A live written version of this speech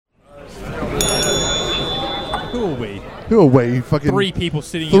Who are we? Who are we? Fucking Three people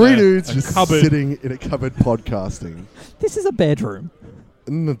sitting in three a dudes just cupboard. sitting in a cupboard podcasting. This is a bedroom.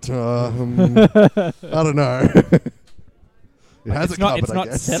 I don't know. It has a cupboard, It's I not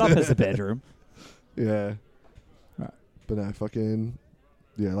guess. set up as a bedroom. Yeah. Right. But no, fucking...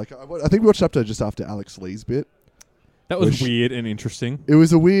 Yeah, like, I think we watched up to just after Alex Lee's bit. That was Which- weird and interesting. It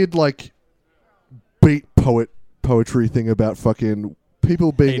was a weird, like, beat poetry thing about fucking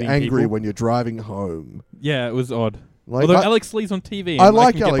people being Hating angry people. when you're driving home. Yeah, it was odd. Like, Although Alex Lee's on TV, and I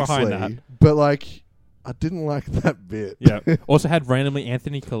like can get Alex behind Lee, that. but, like, I didn't like that bit. Yeah. Also had randomly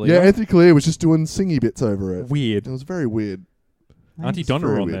Anthony Kalia. Yeah, Anthony Kalia was just doing singy bits over it. Weird. It was very weird. Auntie It's Donna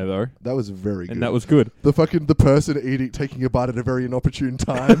very on weird. there though, That was very good. and that was good. The person taking a bite at a very inopportune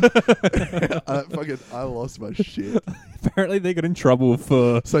time. I lost my shit. Apparently they got in trouble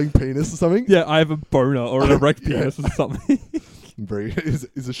for Saying penis or something. yeah, I have a boner or an erect Yeah. penis or something.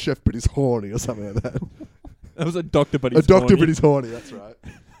 Is a chef but he's horny or something like that. That was a doctor, but A he's doctor horny. but he's horny. That's right.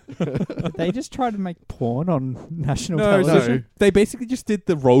 Did they just try to make porn on national No, television? they basically just did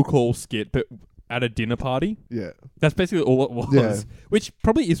the roll call skit, but at a dinner party. Yeah. That's basically all it was. Yeah. Which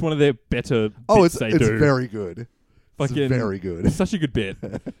probably is one of their better Oh, bits it's they do. very good. Fucking- It's very good. It's such a good bit.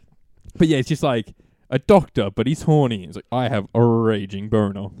 But yeah, it's just like a doctor, but he's horny. It's like, I have a raging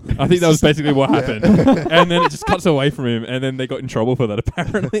boner. I think that was basically what happened. And then it just cuts away from him, and then they got in trouble for that,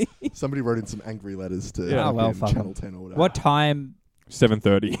 apparently. Somebody wrote in some angry letters to Yeah. Oh, well, fuck Channel 'em. 10 or whatever. What time?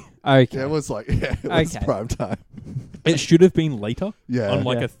 7:30. Okay. Yeah, it was it was Okay. prime time. It should have been later Yeah. on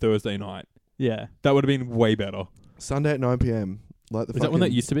like Yeah. a Thursday night. Yeah. That would have been way better. Sunday at 9 p.m. Like the Is that when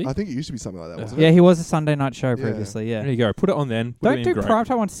that used to be? I think it used to be something like that, wasn't Yeah, it? he was a Sunday night show Yeah. previously, yeah. There you go. Put it on then. Would have Don't been do great. prime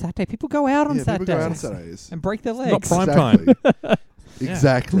time on Saturday. People go out on Yeah, Saturdays. people go out on Saturdays. And break their Not legs. prime time.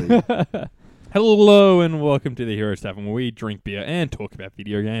 Exactly. Hello and welcome to the Hero Tavern, where we drink beer and talk about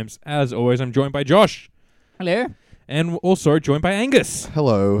video games. As always, I'm joined by Josh. Hello. And also joined by Angus.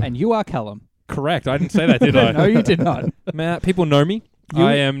 Hello. And you are Callum. Correct. I didn't say that, did I? No, you did not. Matt, people know me. You-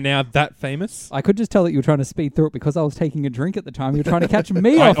 I am now that famous. I could just tell that you were trying to speed through it because I was taking a drink at the time. You were trying to catch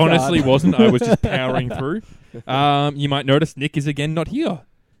me I off guard. honestly wasn't. I was just powering through. You might notice Nick is again not here.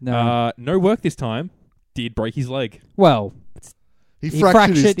 No. No work this time. Did break his leg. Well, he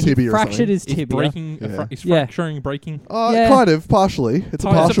fractured his tibia he or fractured something. his He's tibia. breaking. Yeah. He's Yeah. fracturing, breaking. Yeah. Kind of, partially. It's a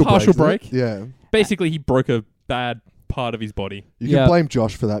partial partial break. break. Isn't it? Yeah. Basically, he broke a bad part of his body. You Yeah. can blame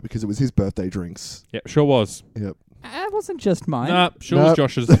Josh for that because it was his birthday drinks. Yeah, sure was. Yep. It wasn't just mine. Nah, sure Nope. was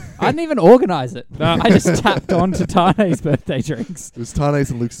Josh's. I didn't even organise it. Nah. I just tapped on to Tane's birthday drinks. It was Tane's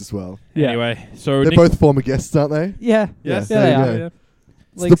and Luke's as well. Yeah. Anyway, so They're Nick, both former guests, aren't they? Yeah. yes, Yeah, there they you are. go. yeah.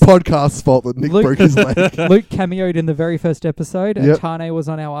 It's Luke's- the podcast's fault that Nick Luke- broke his leg. Luke cameoed in the very first episode, and Yep. Tane was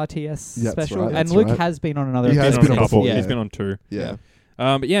on our RTS Yeah, that's special. right, and that's Luke right. has been on another He He's has been been on a on couple. before, He's yeah. been on two. Yeah.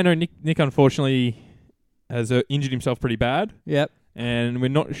 But yeah, no, Nick unfortunately has injured himself pretty bad, Yep. and we're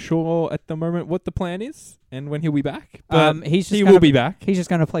not sure at the moment what the plan is and when he'll be back. But He's just he gonna will be back. He's just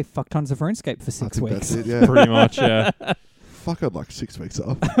going to play fuck tons of RuneScape for I 6 think weeks. that's it, yeah. Pretty much, yeah. Fuck, I'd like 6 weeks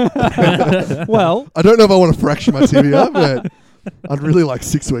off. Well, I don't know if I want to fracture my tibia, but I'd really like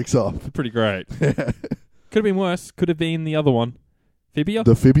 6 weeks off. Pretty great. Could have been worse. Could have been the other one. Fibia?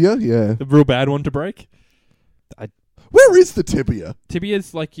 The fibia, yeah. The real bad one to break. Where is the tibia?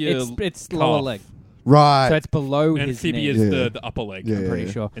 Tibia's like your it's calf. lower leg. Right. So it's below And his fibia's knee. Yeah. the upper leg. Yeah, I'm pretty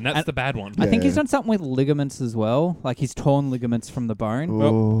yeah. sure. And that's the bad one. I think Yeah. he's done something with ligaments as well. Like he's torn ligaments from the bone.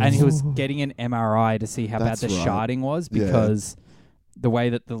 Oh. And he was getting an MRI to see how That's bad the right. sharding was Yeah. because the way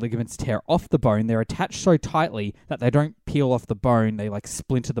that the ligaments tear off the bone, they're attached so tightly that they don't peel off the bone. They like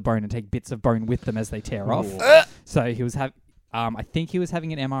splinter the bone and take bits of bone with them as they tear off. So he was I think he was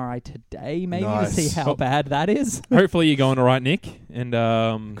having an MRI today, maybe, Nice. to see how bad that is. Hopefully you're going all right, Nick. And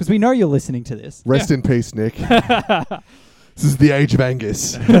Because we know you're listening to this. Rest in peace, Nick. This is the age of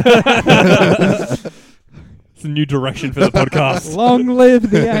Angus. it's a new direction for the podcast. Long live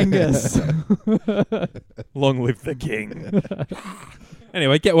the Angus. Long live the king.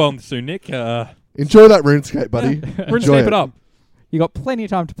 Anyway, get well soon, Nick. Enjoy that RuneScape, buddy. Enjoy RuneScape it up. You got plenty of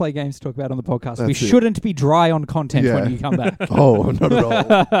time to play games to talk about on the podcast. We That's it. shouldn't be dry on content Yeah. when you come back. Oh, not at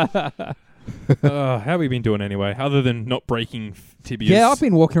all. How have we been doing anyway? Other than not breaking tibias. Yeah, I've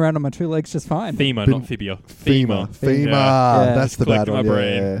been walking around on my two legs just fine. Femur, Been- not fibia. Femur. Yeah. Yeah. That's the Clicked bad in one. my Yeah,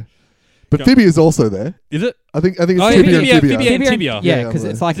 brain. yeah. But Go- tibia is also there. Is it? I think it's Oh, yeah, tibia and tibia, tibia. tibia and tibia. Yeah, because Yeah,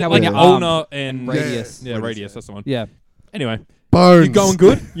 it's like Is it how like when an your arm- ulnar and radius. Yeah, radius. That's the one. Yeah. Anyway, Bones. you going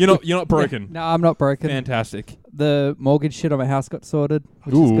good? You're not broken. No, I'm not broken. Fantastic. the mortgage shit on my house got sorted,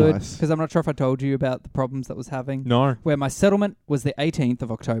 which is Ooh, good. nice. Because I'm not sure if I told you about the problems that was having. No. Where my settlement was the 18th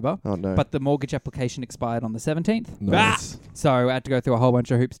of October, Oh no. but the mortgage application expired on the 17th. nice. So I had to go through a whole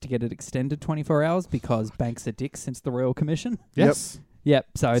bunch of hoops to get it extended 24 hours because banks are dicks since the Royal Commission. Yes. Yep.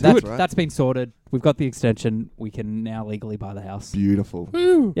 So That's that's been sorted. We've got the extension. We can now legally buy the house. Beautiful.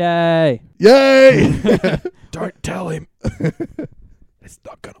 Woo. Yay! Yay! Don't tell him. It's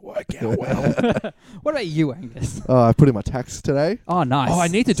not going to work out well. What about you, Angus? I put in my tax today. Oh, nice. Oh, I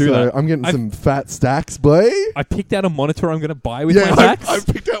need to do so that. I'm getting I've- some fat stacks, boy. I picked out a monitor I'm going to buy with yeah, my tax. I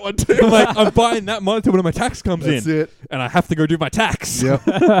picked out one too. I'm like, I'm buying that monitor when my tax comes That's in. it. And I have to go do my tax. Yep.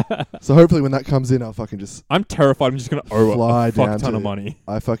 So hopefully when that comes in, I'll fucking just I'm terrified I'm just going to owe fly a fuck down ton to of money.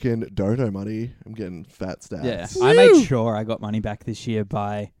 I fucking don't owe money. I'm getting fat stacks. Yeah. Woo! I made sure I got money back this year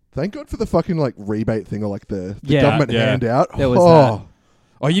by... Thank God for the fucking like rebate thing or like the Yeah, government yeah. handout. There was oh,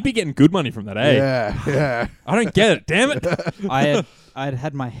 Oh, you'd be getting good money from that, eh? yeah. I don't get it. Damn it. I'd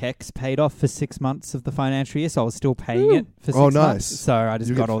had my HEX paid off for 6 months of the financial year, so I was still paying it for 6 Oh, months. nice. So I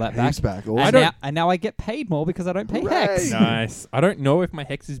just You got get all that back. heaps back. And, Awesome. now I get paid more because I don't pay Hooray. HEX. Nice. I don't know if my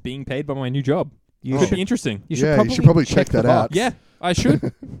HEX is being paid by my new job. You Could should, be interesting. you should Yeah, probably you should probably check the that out. box. Yeah, I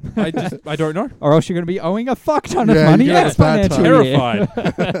should. I don't know. Or else you're going to be owing a fuck ton of Yeah, money you're gonna next have a bad financial year.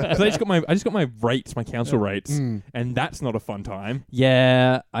 Terrified. 'Cause I just got my rates, my council rates, Mm. and that's not a fun time.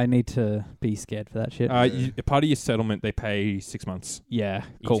 Yeah, I need to be scared for that shit. Part of your settlement, they pay 6 months. Yeah,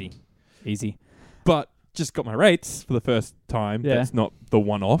 cool. Easy. But just got my rates for the first time. Yeah. That's not the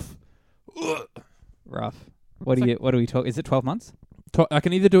one-off. Rough. What do we talk? Is it 12 months? I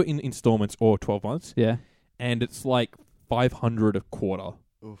can either do it in installments or 12 months, Yeah. and it's like 500 a quarter.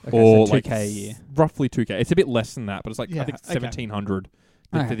 Oof. Okay, or so like 2K a year. Roughly 2K. It's a bit less than that, but it's like Yeah, I think okay. 1,700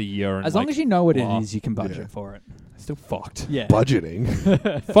 Okay. for the year. And As long as you know what blah. it is, you can budget Yeah. for it. Still fucked. Yeah. Budgeting.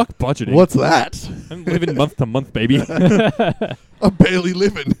 Fuck budgeting. What's that? I'm living month to month, baby. I'm barely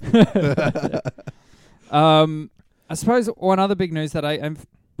living. I suppose one other big news that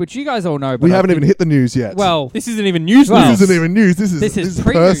which you guys all know, but We I haven't even think- hit the news yet. Well, This isn't even news. Well, news. this isn't even news. This this is is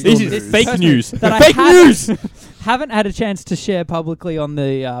pre-news. personal This is news. fake Personally, news. that I Fake news. haven't had a chance to share publicly on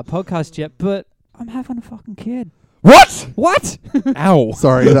the podcast yet, but I'm having a fucking kid. What? What? Ow.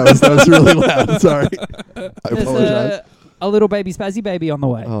 Sorry, that was really loud. Sorry. I There's apologize. a little baby spazzy baby on the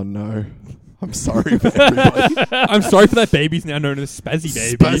way. Oh no. I'm sorry for everybody. I'm sorry for that baby's now known as Spazzy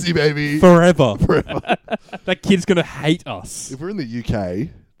Baby. Spazzy baby. Forever. Forever. That kid's going to hate us. If we're in the UK,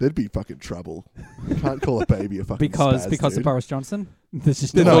 there'd be fucking trouble. You can't call a baby a fucking because spaz, of dude. Boris Johnson. There's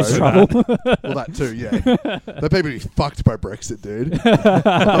just No, always trouble. Well, that too, yeah. That baby would be fucked by Brexit, dude.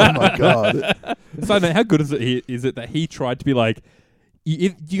 Oh my god. So, mate, how good is it that he tried to be like, you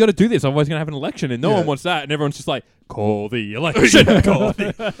got to do this, otherwise you're going to have an election, and no Yeah. one wants that, and everyone's just like, call the election. Call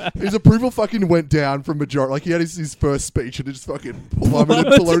the... His approval fucking went down from majority. Like he had his first speech and it just fucking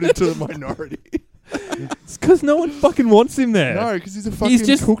plummeted to the minority. It's because no one fucking wants him there. No, because he's a fucking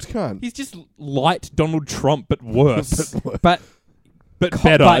just- cooked cunt. He's just light Donald Trump, but worse. But but Co-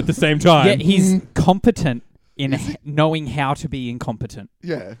 better but- at the same time. yeah, he's competent in knowing how to be incompetent.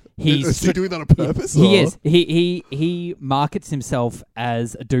 Yeah. He's Is he doing that on purpose? He or- is. He markets himself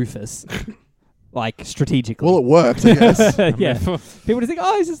as a doofus, like strategically. Well, it worked, I guess. yeah. People just think,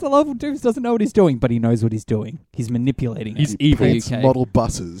 oh, he's just a lovable doofus, doesn't know what he's doing, but he knows what he's doing. He's manipulating He's it. evil. Paints UK. model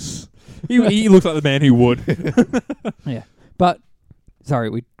buses. he looks like the man who would. Yeah. But, sorry,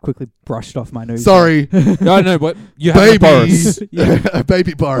 we quickly brushed off my news. Sorry. No, but you have Baby. Boris.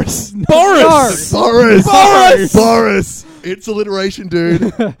 Baby Boris. Boris! Boris! Boris! Boris! It's alliteration, dude.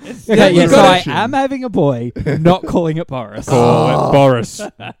 Okay, Yeah, yeah, so I alliteration. am having a boy, not calling it Boris. Call it Boris.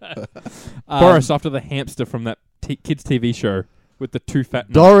 Um, Boris after the hamster from that kids' TV show with the two fat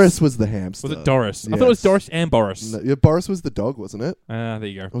nuts. Doris was the hamster. Was it Doris? I thought it was Yes. Doris and Boris. No, yeah, Boris was the dog, wasn't it? There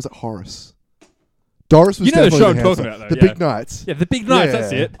you go. Or was it Horace? Doris was You know the definitely show I'm hamster. talking about, though, The yeah. Big Nights. Yeah, the big nights, Yeah.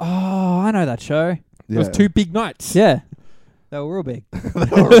 that's it. Oh, I know that show. It was two big nights. Yeah. They were real big.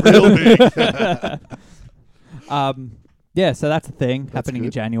 They were real big. Yeah, so that's a thing That's happening in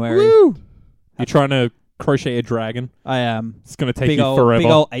good. January. Woo! You're trying to crochet a dragon. I am. It's going to take Big you old, forever.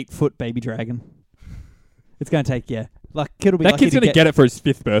 big old 8-foot baby dragon. It's going to take, like, kid will be That lucky kid's to going to get it for his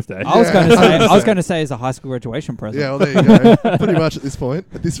 5th birthday. I was Yeah. going to say, I was going to say as a high school graduation present. Yeah, well, there you go. Pretty much at this point,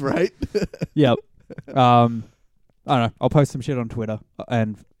 at this rate. Yep. I don't know. I'll post some shit on Twitter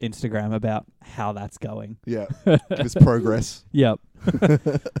and Instagram about how that's going. Yeah. Give us progress. Yep.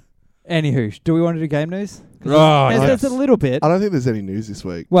 Anywho, do we want to do game news? Oh, There's a little bit. I don't think there's any news this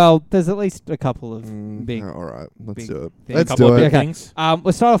week. Well, there's at least a couple of big. All right, let's big do it. things. Let's couple do of it. big things.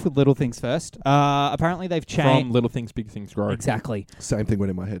 Let's start off with little things first. Apparently they've changed. From little things, big things grow. Exactly. Same thing went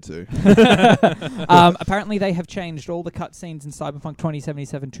in my head too. Apparently they have changed all the cutscenes in Cyberpunk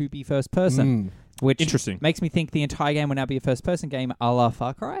 2077 to be first person, which Interesting. makes me think the entire game will now be a first person game a la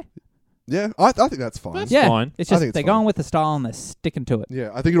Far Cry. Yeah, I think that's fine. That's Yeah, fine. it's I just think it's they're fine. going with the style and they're sticking to it. Yeah,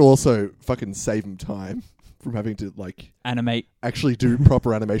 I think it'll also fucking save them time from having to like Animate. actually do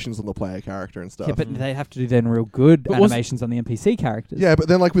proper animations on the player character and stuff. Yeah, but they have to do then real good But was- animations on the NPC characters. Yeah, but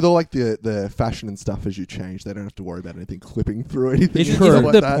then like with all like the fashion and stuff as you change, they don't have to worry about anything clipping through or anything. Isn't, and stuff isn't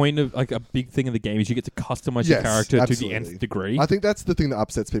like the that. point of like a big thing of the game is you get to customize your Yes, character to the absolutely. nth degree? I think that's the thing that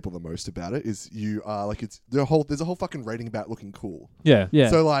upsets people the most about it is you are like there's a whole fucking rating about looking cool. Yeah. Yeah.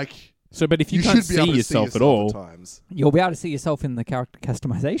 So like So, but if you, you can't should be able see to yourself see at yourself all, at times. You'll be able to see yourself in the character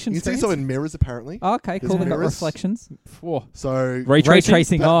customization You can see screens. yourself in mirrors apparently. Oh, okay, There's cool. They've got mirrors. reflections. Whoa. So Ray tracing?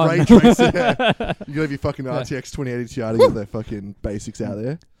 tracing on. Ray tracing, yeah. You gotta be fucking RTX 2080 Ti to get the fucking basics out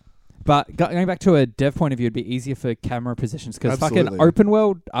there. But going back to a dev point of view, it'd be easier for camera positions because fucking Absolutely. open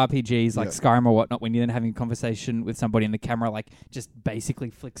world RPGs like Yeah. Skyrim or whatnot, when you're then having a conversation with somebody and the camera like just basically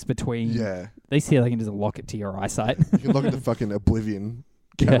flicks between. Yeah. They see they can just lock it to your eyesight. You can look at the fucking Oblivion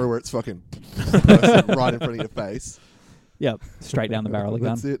camera Yeah. where it's fucking person right in front of your face. Yep, straight down the barrel of a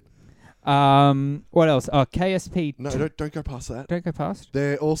That's gun. it. What else? Oh, KSP. No, don't go past that. Don't go past.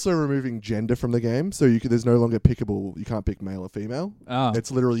 They're also removing gender from the game, so there's no longer pickable. You can't pick male or female. Oh,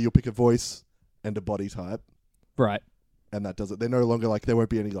 It's literally you'll pick a voice and a body type, right. and that does it. They're no longer like there won't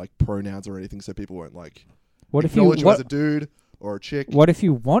be any like pronouns or anything, so people won't like What if you acknowledge you as a what, dude or a chick. what if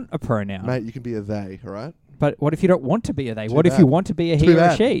you want a pronoun? Mate, you can be a they, all right? But what if you don't want to be a they? Too What if bad. you want to be a Too he or a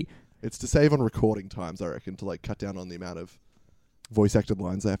bad. she? It's to save on recording times, I reckon, to like cut down on the amount of voice acted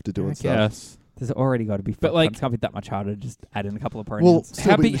lines they have to do and stuff. Yes. There's already got to be. But, like- it can't be that much harder to just add in a couple of Well, pronouns.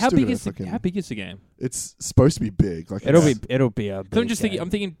 still, but you're still gonna fucking- How big is the game? It's supposed to be big. Like it'll it's- be a. 'Cause Big I'm just thinking. game. I'm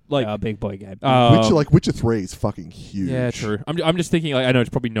thinking like. a big boy game. Witcher 3 is fucking huge. Yeah, true. I'm just thinking. Like, I know it's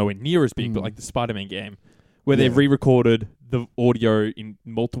probably nowhere near as big, but Mm. like the Spider-Man game, where they've Yeah. re-recorded the audio in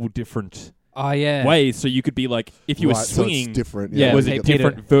multiple different Oh yeah. ways, so you could be like, if you were Right, so it's swinging, different. Yeah, it was Pe- a Peter-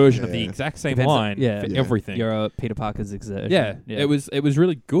 different version of the Yeah. exact same Depends on- line yeah. for Yeah. everything. You're a Peter Parker's exertion. Yeah, it was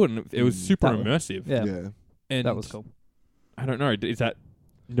really good, and it was Mm. super That was- immersive. Yeah. Yeah. And That was cool. I don't know. Is that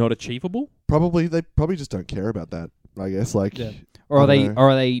not achievable? They probably just don't care about that. I guess like Yeah. Or are I don't they? know. Or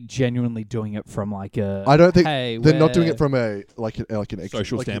are they genuinely doing it from like a? I don't think Hey, they're not doing we're- it from a like an extra,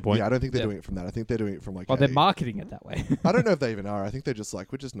 Social like, standpoint. Yeah, I don't think they're Yeah. doing it from that. I think they're doing it from like. Well, they're marketing it that way. I don't know if they even are. I think they're just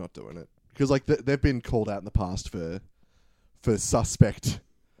like we're just not doing it because like they've been called out in the past for suspect.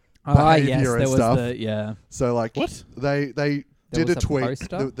 Ah, behaviour yes, and there was stuff. the yeah. So like What? they There did was a a tweet. poster,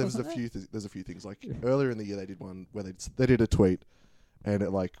 There was a wasn't few there's a few things like earlier in the year they did one where they did a tweet and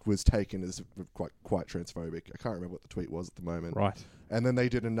it like was taken as quite transphobic. I can't remember what the tweet was at the moment. Right. And then they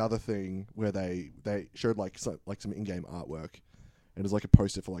did another thing where they showed like some in-game artwork. And it was like a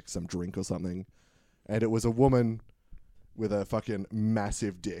poster for like some drink or something. And it was a woman with a fucking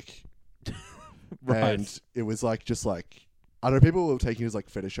massive dick. Right. And it was like just like I don't know, people were taking it as like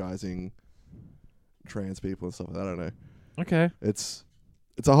fetishizing trans people and stuff. I don't know. Okay. It's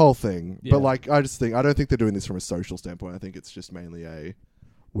a whole thing. Yeah. But like I don't think they're doing this from a social standpoint. I think it's just mainly a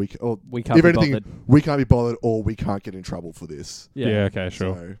We can't if be anything, bothered. we can't be bothered or we can't get in trouble for this. Yeah. Okay.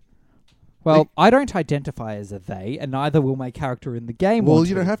 Sure. So, Well, I don't identify as a they, and neither will my character in the game. well, want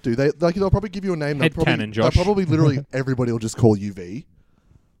you to. don't have to. They'll probably give you a name. Headcanon, They'll Josh. probably literally everybody will just call you V,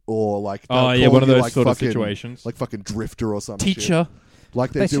 or like they'll Oh yeah, call one of you, those like, sort of fucking- situations. like fucking Drifter or something. Teacher.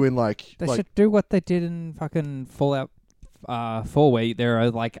 Like they're They should- doing like They like should do what they did in fucking Fallout 4, where there are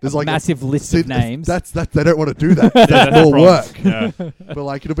like There's a like a- massive list see, of names. That's they don't want to do that. Yeah, That's the more work. problem. Yeah. But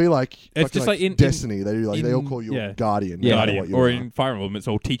like it'll be like It's fucking just like in- Destiny. They do like they all in- call you yeah. Guardian. Yeah. no matter Guardian. what you Or are. in Fire Emblem, it's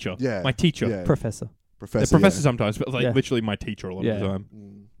all teacher. Yeah. My teacher. Yeah. Professor. Professor. The professor yeah. sometimes, but like Yeah. literally my teacher a lot of the Yeah.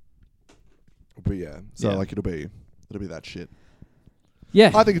 time. But yeah, so Yeah. like it'll be that shit.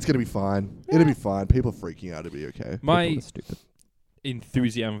 Yeah. I think it's gonna be fine. It'll be fine. People are freaking out. It'll be okay. My People are stupid.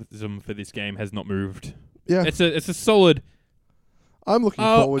 enthusiasm for this game has not moved. Yeah, It's a solid. I'm looking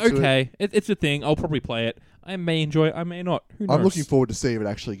Oh, forward to it. okay. It's a thing. I'll probably play it. I may enjoy it. I may not. Who knows? I'm looking forward to see if it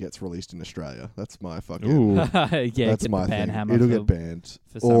actually gets released in Australia. That's my fucking. Ooh. Yeah, that's get my the thing. banhammer It'll for, get banned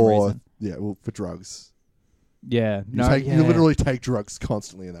for some or reason. yeah, well, for drugs. Yeah. You No. take yeah. you literally take drugs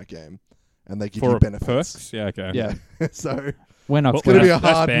constantly in that game, and they give For you benefits. perks. Yeah. Okay. Yeah. So We're not. It's gonna gonna- be a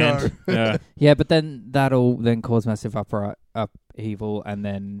That's hard banned. Yeah. Yeah, but then that'll then cause massive upheaval, and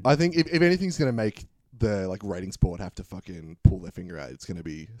then I think if anything's going to make the like ratings board have to fucking pull their finger out, it's going to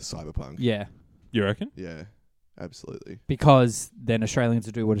be Cyberpunk. Yeah. You reckon? Yeah, absolutely. Because then Australians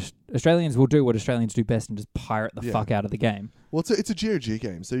will do what Australians do best and just pirate the fuck out of the game. Well, it's a GOG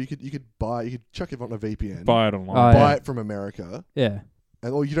game, so you could chuck it on a VPN, Buy it online. buy it from America, Yeah.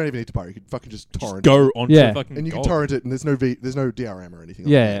 and or you don't even need to buy it. You could fucking just torrent Go it, onto Yeah. fucking and you can gold. torrent it, and there's no DRM or anything.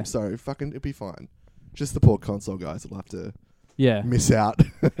 On Yeah. the game, so fucking it'd be fine. Just the poor console guys will have to Yeah. miss out.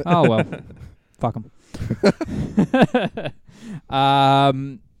 Oh, well. Fuck them.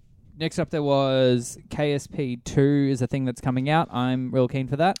 Next up, there was KSP2 is a thing that's coming out. I'm real keen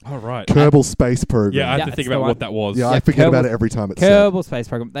for that. Oh, right. Kerbal Space Program. Yeah, I Yeah, have to it's think the about one. what that was. Yeah, Yeah, I forget about Kerbal- it every time it's said. Kerbal Space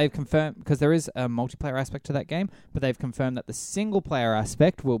Program. They've confirmed, because there is a multiplayer aspect to that game, but they've confirmed that the single player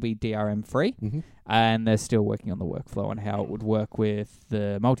aspect will be DRM free, Mhm. and they're still working on the workflow on how it would work with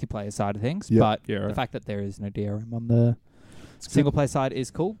the multiplayer side of things. Yeah. But Yeah, the right. fact that there is no DRM on the It's good. single player side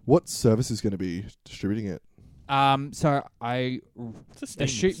is cool. What service is going to be distributing it? So I It's a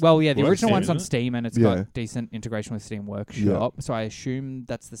Steam the Work original Steam, one's on isn't it? Steam and it's Yeah. got decent integration with Steam Workshop. So I assume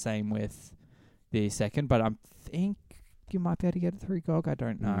that's the same with the second, but I think you might be able to get it through GOG. I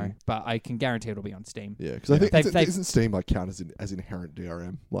don't know, Mm. but I can guarantee it'll be on Steam. Yeah, because I think They've- isn't Steam like count as inherent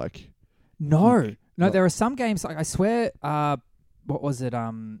DRM? Like, No, What? there are some games like I swear. What was it?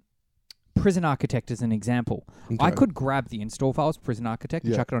 Prison Architect is an example. I okay. could grab the install files, Prison Architect,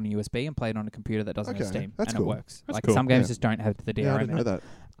 and Yeah. chuck it on a USB and play it on a computer that doesn't have Okay, Steam, that's and cool. it works. That's Like cool. some games Yeah. just don't have the DRM. Yeah, I didn't in know it.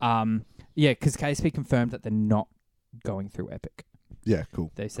 that. Yeah, because KSP confirmed that they're not going through Epic. Yeah,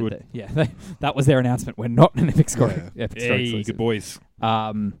 cool. They said Good. that. Yeah, that was their announcement. We're not an Epic Store. Yeah. Epic Store Hey, exclusive. good boys.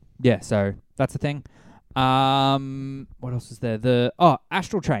 Yeah, so that's the thing. What else is there?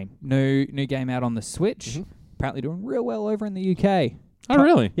 Astral Chain, new game out on the Switch. Mhm. Apparently doing real well over in the UK. Oh,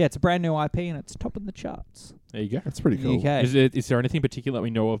 really? Yeah, it's a brand new IP and it's topping the charts. There you go. That's pretty in cool. the UK. Is there anything particular that we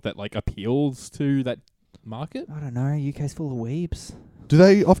know of that like appeals to that market? I don't know. UK's full of weebs. Do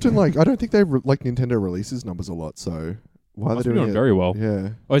they often like? I don't think they like Nintendo releases numbers a lot. So why are Must they be doing doing it? very well. Yeah,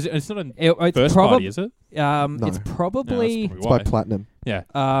 Oh, it's not a It's first party, is it? No. It's No, probably that's it's probably by why. Platinum. Yeah.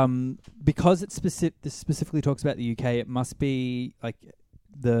 Because it this specifically talks about the UK. It must be like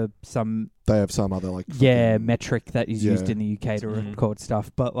some They have some other like fucking- metric that is used Yeah. in the UK to Mhm. record stuff.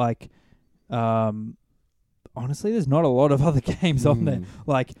 But like, honestly, there's not a lot of other games on there. Mm.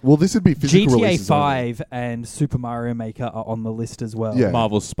 Like Well, this would be physical GTA releases only. 5 and Super Mario Maker are on the list as well. Yeah.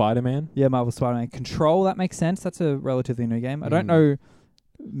 Marvel's Spider-Man. Yeah, Marvel Spider-Man. Control, that makes sense. That's a relatively new game. I don't Mm. know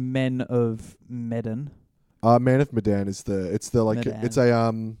Men of Medan. Man of Medan is it's the like Medan. it's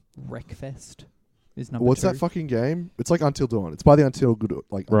a Wreckfest is number what's 2. that fucking game? It's like Until Dawn. It's by the Until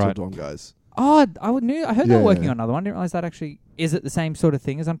Right. Dawn guys. Oh, I heard they were working Yeah. on another one. I didn't realize that actually is it the same sort of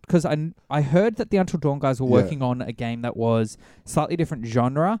thing as because I heard that the Until Dawn guys were Yeah. working on a game that was slightly different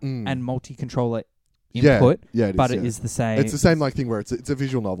genre Mm. and multi-controller Yeah. input, Yeah, it but is, it yeah. is the same. It's the same like thing where it's a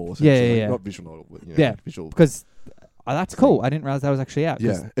visual novel. Yeah, Essentially. yeah, Like, yeah. not visual novel. But, Yeah. visual. because that's cool. I didn't realize that was actually out.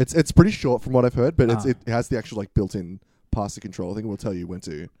 'cause Yeah, it's pretty short from what I've heard, but Ah. it has the actual like built-in pass the control thing. Will tell you when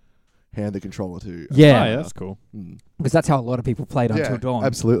to hand the controller to. Yeah. Oh, yeah, that's cool. Mm. because that's how a lot of people played Until Yeah, Dawn.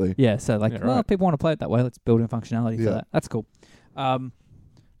 absolutely. Yeah, so like, Yeah, well, right. people want to play it that way. Let's build in functionality for Yeah. that. That's cool.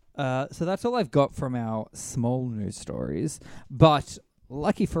 So that's all I've got from our small news stories. But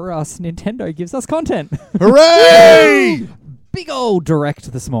lucky for us, Nintendo gives us content. Hooray! Big old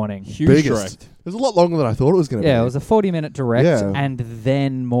direct this morning. Huge Biggest. direct. It was a lot longer than I thought it was going to be. Yeah, it was a 40-minute direct, Yeah. and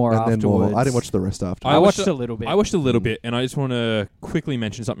then more and then afterwards. more. I didn't watch the rest after. I watched a little bit. I watched a little bit, and I just want to quickly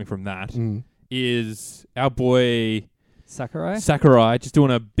mention something from that. Mm. Is our boy Sakurai. just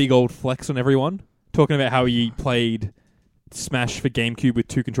doing a big old flex on everyone, talking about how he played Smash for GameCube with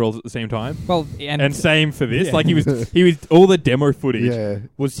 2 controls at the same time. Well, And same for this. Yeah. Like he was all the demo footage Yeah,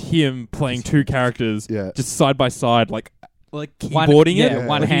 was him playing 2 characters yeah. just side by side, like One- keyboarding yeah, it. Yeah.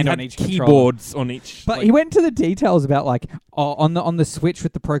 one Like he hand had on each keyboards on each. But like, he went into the details about like on the Switch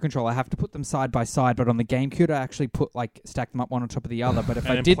with the Pro Controller, I have to put them side by side, but on the GameCube I actually stack them up one on top of the other. But if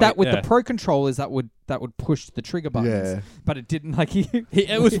And I then did play- that with yeah. the Pro Controllers, that would push the trigger buttons. Yeah. But it didn't. Like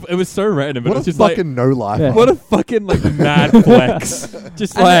it was so random. But What it was a just like fucking no life. Yeah. what a fucking like mad flex.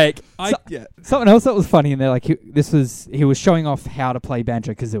 Just And like so- something else that was funny in there. Like he was showing off how to play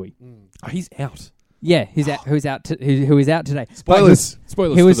Banjo-Kazooie. oh, he's out. Yeah, who is out today. But Spoilers.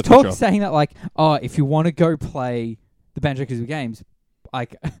 Spoilers. He for was the future. saying that like, oh, if you want to go play the Banjo-Kazooie games,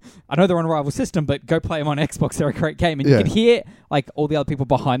 like I know they're on a rival system, but go play them on Xbox. They're a great game, and Yeah. you could hear like all the other people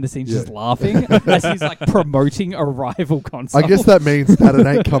behind the scenes Yeah. just laughing as he's like promoting a rival console. I guess that means that it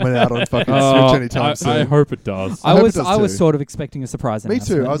ain't coming out on fucking Switch anytime soon. I hope it does. I hope it does I was too. sort of expecting a surprise. Me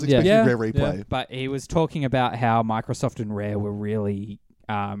too. announcement. I was Yeah. expecting Yeah. Rare Replay. But he was talking about how Microsoft and Rare were really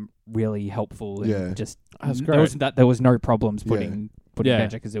really helpful. And Yeah. just That's there was no problems putting Yeah.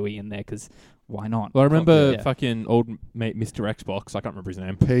 Banjo-Kazooie in there because why not? Well, I remember Yeah. fucking old mate Mr. Xbox. I can't remember his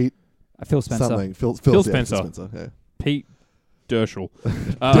name. Pete Phil Spencer. something. Phil Spencer. Phil Spencer. Yeah. Pete Dershall.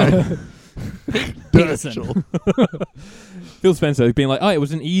 Peterson. Phil Spencer being like, oh, it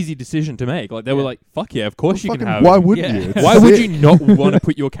was an easy decision to make. Like they were like, fuck yeah, of course you can have Why it. wouldn't Yeah. you? It's Why would you sick. not want to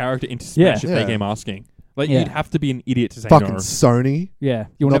put your character into Smash if Yeah. they came asking? Like Yeah. you'd have to be an idiot to say Fucking no. Sony? Yeah,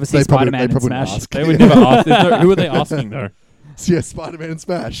 you'll Not- never see they probably- Spider-Man they in probably wouldn't Smash. ask. They would never ask. Who are they asking though? Yeah, Spider-Man and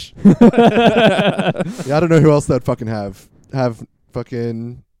Smash. Yeah, I don't know who else they'd fucking have. Have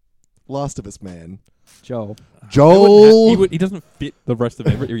fucking Last of Us man. Joel. Joel. He doesn't fit the rest of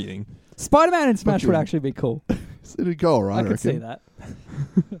everything. Spider-Man in Smash would Fucking- actually be cool. It'd go all right, I could see reckon.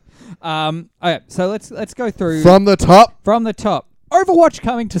 that. Okay, so let's go through From the top. from the top. Overwatch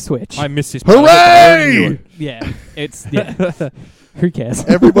coming to Switch. I miss this. Hooray! Yeah, it's Who cares?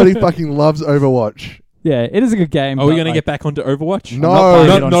 Everybody fucking loves Overwatch. Yeah, it is a good game. Are we but, going to like, get back onto Overwatch? No, buying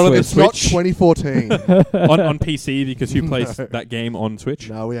not, it on not on the Switch. It's not Switch. 2014. on PC because who plays No. that game on Switch?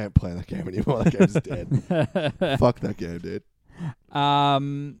 No, we ain't playing that game anymore. That game's dead. Fuck that game, dude.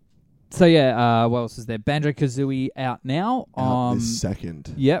 So yeah, what else is there? Banjo-Kazooie out now. Out this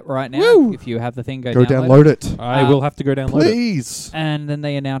second. Yeah, right now. Woo! If you have the thing, go Download it. I will have to go download it. Please. And then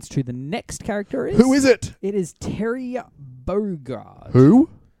they announced who the next character is. Who is it? It is Terry Bogard. Who?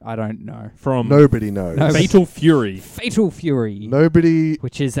 I don't know. From Nobody knows. No. Fatal Fury. Fatal Fury. Nobody.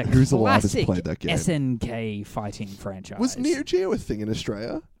 Which is a Who's alive has classic played that game. SNK fighting franchise. Was Neo Geo a thing in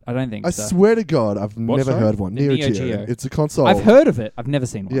Australia? I don't think I so. swear to God, I've What, never sorry? heard of one. The Neo Neo Geo. Geo. It's a console. I've heard of it. I've never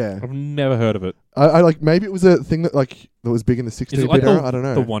seen one. Yeah. I've never heard of it. I like maybe it was a thing that was big in the Is it 16-bit like era. I don't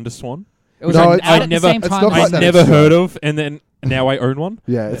know. the Wonder Swan? It was No, like it's out not- at never- the same it's time. not I like that never obscure. heard of, and then now I own one.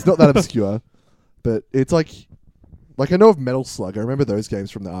 Yeah, it's not that obscure, but it's like I know of Metal Slug. I remember those games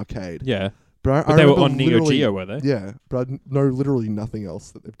from the arcade. Yeah, But I but they were remember on Neo literally- Geo, were they? Yeah, but I know literally nothing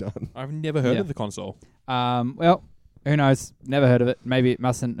else that they've done. I've never heard Yeah. of the console. Well, who knows? Never heard of it. Maybe it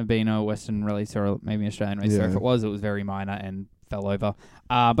mustn't have been a Western release or maybe an Australian release. Or Yeah. if it was very minor and fell over.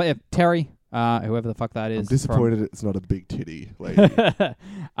 But yeah, Terry, whoever the fuck that is, I'm disappointed it's not a big titty lady.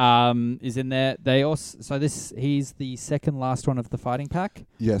 is in there. They also he's the second last one of the fighting pack.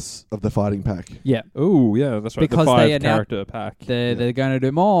 Yes, of the fighting pack. Yeah, Oh, yeah, that's right. Because the they 5 character pack. they're going to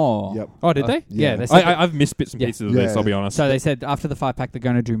do more. Yep. Oh, did they? Yeah, Yeah. they said I've missed bits and Yeah. pieces of this, Yeah. I'll be honest. so they said after the 5 pack they're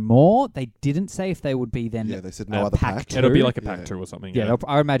going to do more. They didn't say if they would be then. Yeah, they said no other pack pack. two. It'll be like a Yeah. pack 2 or something. Yeah, Yeah,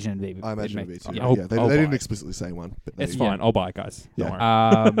 I imagine it'd be. I imagine it'd be it'd too. make- I'll- Yeah, they I'll didn't buy it. explicitly say one. But it's they- fine. I'll buy it, guys.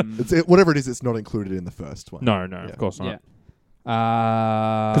 Yeah. Don't worry. It's whatever it is. It's not included in the first one. No, Yeah. of course yeah.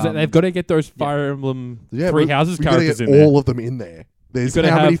 not. Because they've got to get those Fire Emblem Yeah, Three we- Houses we gotta characters get in there. all of them in there. There's You've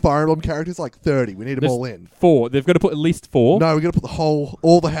gotta how many have- Fire Emblem characters? Like 30. We need them There's all in. 4. They've got to put at least 4. No, we got to put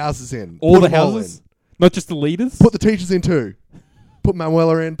all the houses in. all Put the them all houses, in. not just the leaders. Put the teachers in too. Put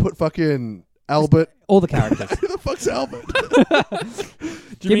Manuela in. Put fucking Albert. all the characters. Who the fuck's Albert?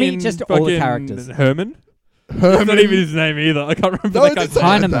 Do you give me mean just all the fucking characters. Herman? That's not even his name either. I can't remember No, that it guy's did say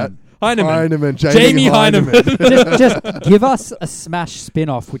name. like that. Heinemann. Heinemann. Jamie Heinemann. just give us a Smash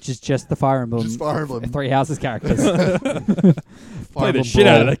spin-off, which is just the Fire Emblem, Just Fire Emblem. Three Houses characters. Play the shit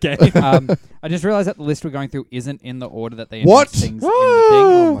out of that game. I just realized that the list we're going through isn't in the order that they What? announced things in Oh the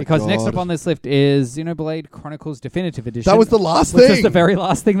thing. my Because next God. up on this list is Xenoblade Chronicles Definitive Edition. That was the last which was thing. the very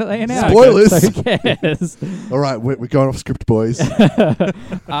last thing that they announced. Spoilers. So who cares? All right, we're going off script, boys.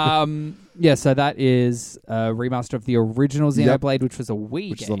 Yeah, so that is a remaster of the original Yep. Xenoblade, which was a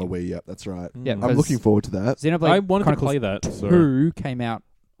Wii Which game. is on the Wii. Yep, that's right. Yeah, I'm because looking forward to that. Xenoblade I wanted to Chronicles play that. So. 2 came out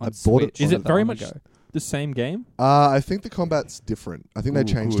on I bought it Switch. Is on it not very long much ago. the same game? I think the combat's different. I think they Ooh,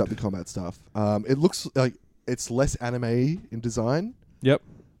 changed good. up the combat stuff. It looks like it's less anime in design, Yep.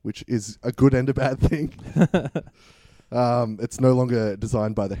 which is a good and a bad thing. It's no longer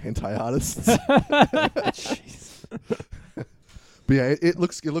designed by the hentai artists. But yeah, it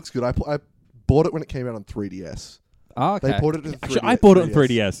looks good. I bought it when it came out on 3DS. Oh, okay. They ported it to 3DS. Actually, I bought it on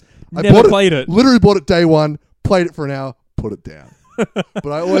 3DS. I Never bought played it. Literally bought it day one, played it for an hour, put it down. But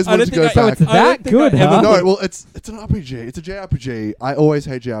I always I wanted to don't go think I- back. So it's that good, ever huh? No, well, it's an RPG. It's a JRPG. I always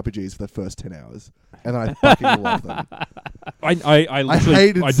hate JRPGs for the first 10 hours, and I fucking love them. I literally,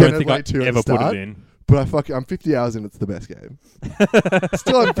 hated I don't think I Xenoblade 2 at the ever put start. it in. But I'm 50 hours in. It's the best game.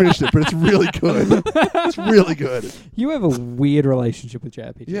 Still haven't finished it, but it's really good. It's really good. You have a weird relationship with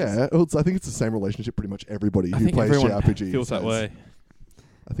JRPGs. Yeah, I think it's the same relationship pretty much everybody I who think plays everyone JRPGs feels that has. way.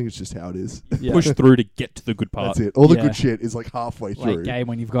 I think it's just how it is. Yeah. Push through to get to the good part. That's it. All the Yeah. good shit is like halfway through. Like game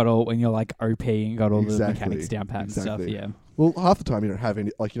when you've got when you're like OP and got all Exactly. the mechanics down pat and stuff. Exactly. Yeah. Well, half the time you don't have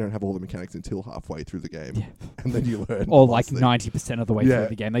any, like you don't have all the mechanics until halfway through the game, and then you learn. Or like thing. 90% of the way Yeah, through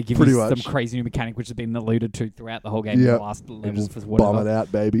the game, they give pretty you much. some crazy new mechanic which has been alluded to throughout the whole game. In Yep. the last And levels just for whatever. bomb it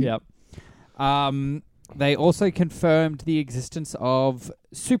out, baby. Yep. They also confirmed the existence of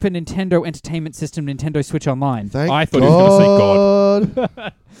Super Nintendo Entertainment System Nintendo Switch Online. Thank I thought he was going to say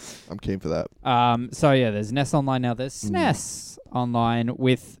God. I'm keen for that. So yeah, there's NES Online now. There's Mm. SNES Online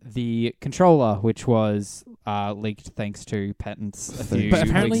with the controller, which was leaked thanks to patents a few But weeks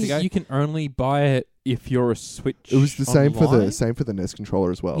apparently ago. you can only buy it if you're a Switch. It was the same for online? the NES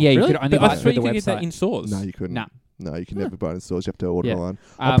controller as well. Yeah, you Really? could only But buy I it thought through you the could get that website. in stores. No, you couldn't. Nah. No, you can never buy it in stores. You have to order Yeah. online.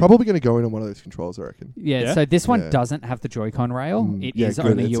 I'm probably going to go in on one of those controllers, I reckon. Yeah, so this one Yeah. doesn't have the Joy-Con rail. It is good.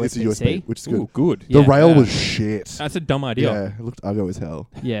 only It's a USB-C. which is good. Ooh, good. The Yeah. rail Yeah. was shit. That's a dumb idea. Yeah, it looked ugly as hell.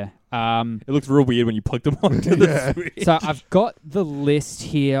 Yeah. It looked real weird when you plugged them onto the Yeah. Switch. So I've got the list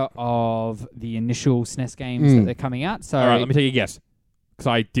here of the initial SNES games that they're coming out. So All right, let me take a guess. Because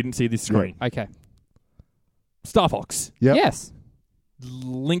I didn't see this screen. okay. Star Fox. Yep. Yes.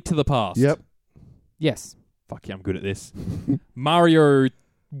 Link to the Past. Yep. Yes. Fuck yeah, I'm good at this. Mario,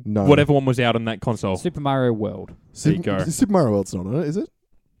 No. whatever one was out on that console. Super Mario World. There you go. Super Mario World's not on it, is it?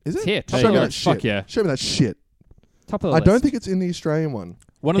 Is It's it? here. Top There of you the go. that list. shit. Fuck yeah. Show me that shit. Top of the I list. don't think it's in the Australian one.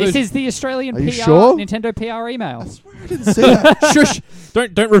 One of This those. is the Australian Are you PR, sure? Nintendo PR email. I swear I didn't see that. Shush!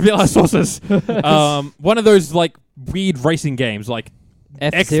 Don't reveal our sources. One of those like weird racing games, like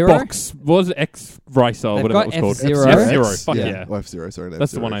F-Zero? Xbox. What was it? X Racer, or They've whatever got it was called. F-Zero. F-Zero. Fuck yeah. Oh, F-Zero, sorry.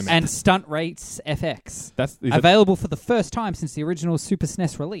 That's the one I meant. And Stunt Rates FX. That's is it Available for the first time since the original Super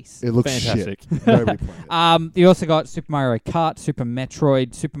SNES release. It looks fantastic. shit. Nobody played it. You also got Super Mario Kart, Super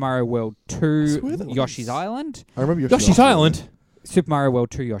Metroid, Super Mario World 2, swear that Yoshi's was- Island, I remember Yoshi's Island. Super Mario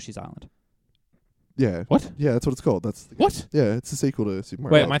World 2, Yoshi's Island. Yeah. What? Yeah, that's what it's called. That's the game. What? Yeah, it's a sequel to Super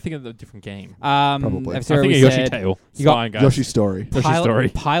Mario Wait, World. am I thinking of a different game? Probably. I F-Zero think we of Yoshi said Tail. You got Fine, guys. Yoshi's Story. Yoshi's Story.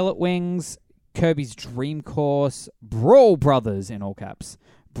 Pilot Wings, Kirby's Dream Course, Brawl Brothers in all caps,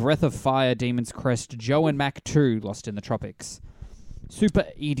 Breath of Fire, Demon's Crest, Joe and Mac 2, Lost in the Tropics, Super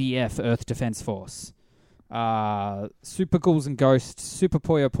EDF, Earth Defense Force, Super Ghouls and Ghosts, Super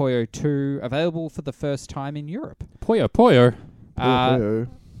Puyo Puyo 2, available for the first time in Europe, Puyo Puyo. Puyo.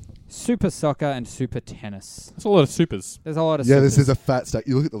 Super Soccer, and Super Tennis. That's a lot of supers. There's a lot of Yeah, supers. this is a fat stack.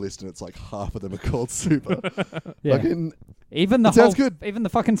 You look at the list and it's like half of them are called Super. Yeah. Fucking, Even the it sounds whole, good. even the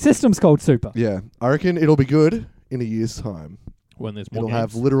fucking system's called Super. yeah, I reckon it'll be good in a year's time. When there's more It'll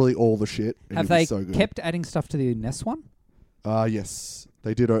games. have literally all the shit. And Have it'll be they so good. kept adding stuff to the NES one? Yes,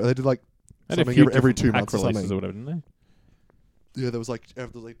 they did. They did like They had a something few every different 2 pack months or releases something. or whatever, didn't they? Yeah, there was like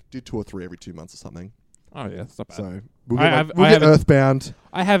they did 2 or 3 every 2 months or something. Oh yeah, that's not bad. So we'll I get, have- we'll I get haven't- Earthbound.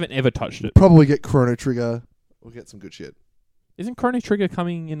 I haven't ever touched it. Probably get Chrono Trigger. We'll get some good shit. Isn't Chrono Trigger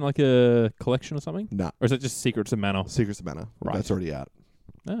coming in like a collection or something? Nah, Or is it just Secrets of Mana? Secrets of Mana. Right. That's already out.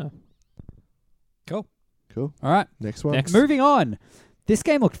 Ah. Cool. Cool. All right. Next one. Next. Moving on. This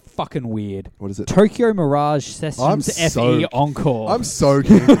game looked fucking weird. What is it? Tokyo Mirage Sessions FE so- Encore. I'm so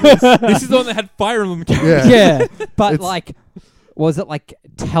keen for this. This is the one that had Fire Emblem characters. Yeah. yeah, but It's- like, was it like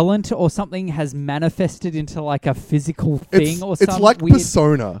talent or something has manifested into like a physical thing or It's something? like weird?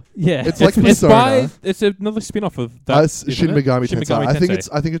 Persona. Yeah, It's like It's Persona. it's another spin-off of that. isn't Shin it? Megami Shin Tensei. Megami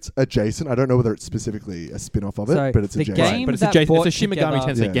I think it's adjacent. I don't know whether it's specifically a spin-off of it, So but it's the adjacent. game But it's that a brought Shin Megami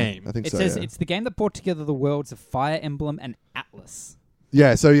together- Tensei game. I think It so. says yeah. it's the game that brought together the worlds of Fire Emblem and Atlas.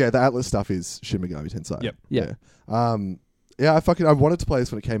 Yeah, so yeah, the Atlas stuff is Shin Megami Tensei. Yep. Yeah. Yeah, I wanted to play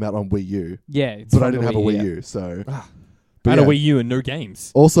this when it came out on Wii U, Yeah, it's but from I the didn't have a Wii yeah. U, so. Ah. But And yeah. a Wii U and no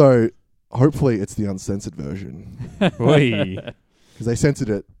games. Also, hopefully it's the uncensored version. Oi. Because they censored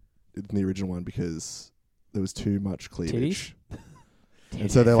it in the original one because there was too much cleavage.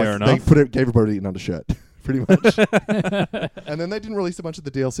 And so they Fair they enough. gave everybody an undershirt, pretty much. And then they didn't release a bunch of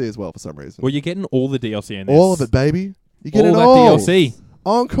the DLC as well for some reason. Well, you're getting all the DLC in this. All of it, baby. You get all it that all. DLC.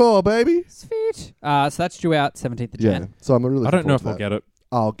 Encore, baby. Sweet. So that's due out 17th of Yeah. Jan. So I'm really. I don't know if looking I'll forward get it. to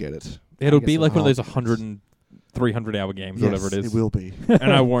that. I'll get it. It'll guess be like one of I'll those get it. 100 and 300 hour games, Yes, whatever it is. It will be.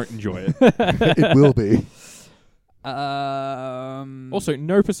 And I won't enjoy it. It will be. Also,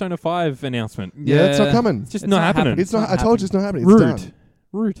 no Persona 5 announcement. Yeah, it's not coming. It's just It's not not happening. happening. It's not. I told you it's not happening. Rude. It's done.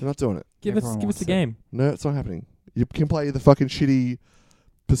 Rude. They're not doing it. Give Everyone us wants the it. game. No, it's not happening. You can play the fucking shitty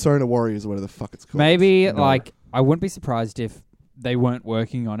Persona Warriors or whatever the fuck it's called. Maybe, No. like, I wouldn't be surprised if they weren't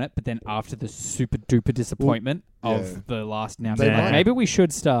working on it, but then after the super duper disappointment yeah. of the last They announcement, might. like, maybe we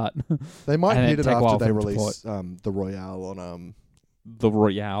should start. They might and hit then it take a while after for they them to release the Royale on The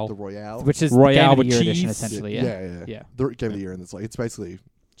Royale. the Royale. Which is Royale the Game of with the Year edition, cheese. essentially, yeah, yeah. yeah. Yeah. The Game of the Year, and it's basically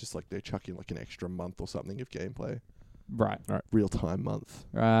just like they chuck in like an extra month or something of gameplay, Right. real time month.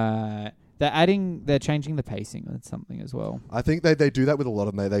 Right. They're changing the pacing on something as well. I think they do that with a lot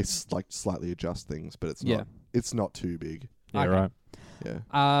of them. They like slightly adjust things, but Yeah. it's not too big. Yeah, Okay. right.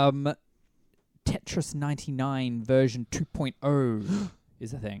 Yeah. Tetris 99 version 2.0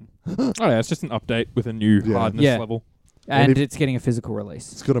 is a thing. Oh yeah, it's just an update with a new Yeah. hardness Yeah. level. And if- it's getting a physical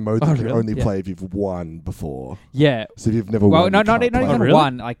release. It's got a mode that you can really? only Yeah. play if you've won before. Yeah. So if you've never Well, won, no, you not can't play. even really?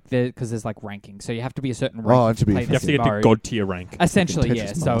 one, like because there's like ranking, so you have to be a certain rank. Oh, and to be play You have to this get to mode. god tier rank. Essentially, Tetris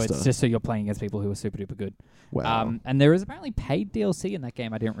yeah. So master. it's just so you're playing against people who are super duper good. Wow. And there is apparently paid DLC in that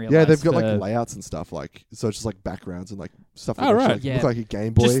game. I didn't realize. Yeah, they've got for- like layouts and stuff, like so it's just like backgrounds and like stuff that Oh, actually, right. like, Yeah. look like a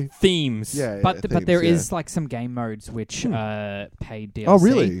Game Boy. Just themes. Yeah, But themes, there yeah. is like some game modes which paid DLC. Oh,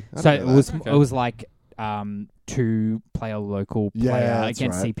 really? I So didn't it know was that. Okay. it was like to play a local Yeah, player that's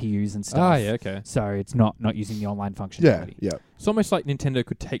against right. CPUs and stuff. Ah, yeah, okay. So it's not using the online Yeah, functionality. yeah. It's almost like Nintendo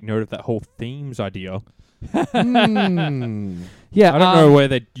could take note of that whole themes idea. Yeah, I don't know where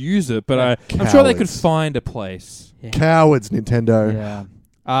they'd use it, but I'm sure they could Cowards. find a place. Cowards, Nintendo. Yeah.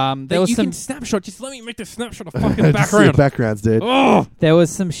 There There was you some can snapshot. Just let me make the snapshot of fucking Just see the background. backgrounds, dude. Oh, there was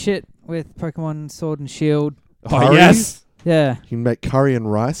some shit with Pokemon Sword and Shield. Curry? yes. Yeah. You can make curry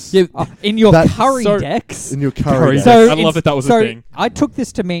and rice Yeah, In your That- curry so- decks. in your Curry curry. decks. deck. I love that was a so thing. I took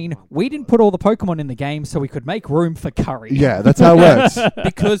this to mean we didn't put all the Pokemon in the game so we could make room for curry. Yeah, that's how it works.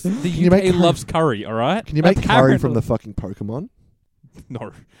 because the you make UK curry? loves curry. All right. Can you make curry Apparently. from the fucking Pokemon?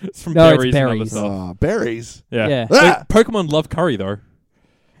 No, it's from No, it's berries and other berries. stuff. Berries. Yeah. Yeah. Ah! Pokemon love curry though.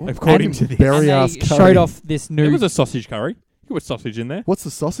 According And to this, berry And they ass curry. showed off this there new was a sausage curry. You put sausage in there. What's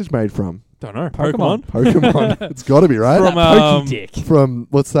the sausage made from? Don't know. Pokemon. Pokemon. It's got to be right. From Pokey Dick. From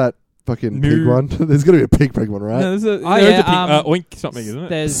what's that fucking pig Moo. one? There's got to be a pig Pokemon, right? No, there's a, Oh, there's yeah, a pink, oink something, isn't it?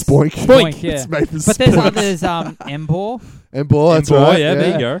 There's Spoink. Spoink, yeah. It's made from But there's spoink. others, Embor. And ball, that's Embor, right. yeah,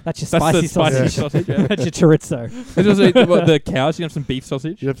 there you go. That's your That's spicy the spicy sausage. sausage. Yeah. That's your chorizo. There's also what, the cows. You have some beef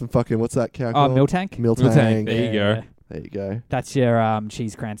sausage. You have some fucking, what's that cow Oh, called? Miltank. Miltank. Miltank. There you go. Yeah. There you go. That's your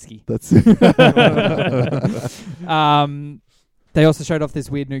cheese Kransky. That's it. They also showed off this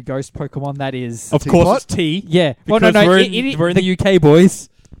weird new ghost Pokemon that is... Of Teapot? course, it's tea. Yeah. Well, Because no, we're, it- we're in the UK, boys.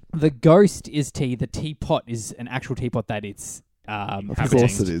 the ghost is tea. The teapot is an actual teapot that it's Of Habiting.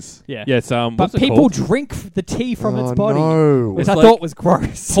 course it is. Yeah. Yes. But What's it people called? drink the tea from its Oh, body, no. which It's I like thought was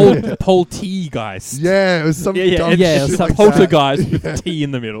gross. Pole tea, guys. Yeah, it was some Yeah, dumb it's yeah, shit it's a like poltergeist that. with tea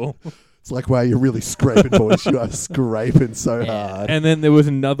in the middle. It's like, wow, you're really scraping, boys. You are scraping so Yeah. hard. And then there was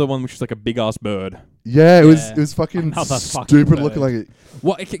another one which was like a big ass bird. Yeah, it was Yeah. it was fucking Another fucking stupid bird. looking like it.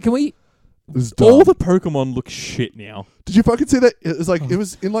 What can we? It was dumb. All the Pokemon look shit now. Did you fucking see that? It was like it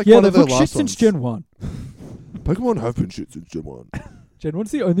was in like Yeah, one they've of the looked last shit since ones. Gen 1. Pokemon have been shit since Gen 1. Gen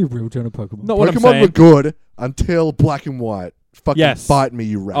 1's the only real Gen of Pokemon. Not what I'm Pokemon saying. were good until Black and White. Fucking Yes. fight me,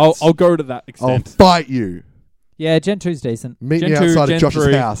 you rats. I'll go to that I'll extent. fight you. Yeah, Gen 2's decent. Meet Gen me 2, outside Gen of Josh's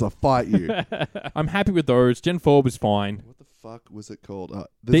 3. house. I'll fight you. I'm happy with those. Gen 4 was fine. What the fuck was it called?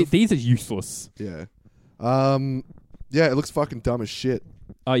 There's These are useless. yeah. Yeah, it looks fucking dumb as shit.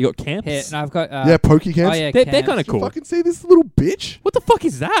 You got camps. Here, no, I've got... yeah, Pokecamps. Oh, yeah, They're camps. kind of Did you cool. fucking see this little bitch? What the fuck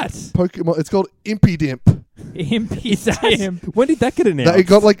is that? Pokemon. It's called Impidimp. Is that when did that get announced? It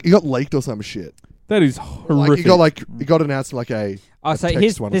got leaked or some shit. That is horrific. It got announced in like a. Oh, so text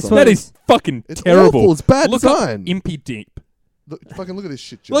here's one or this something. one. that is fucking It's terrible. awful. It's bad Look design. up Impy Deep. Fucking look at this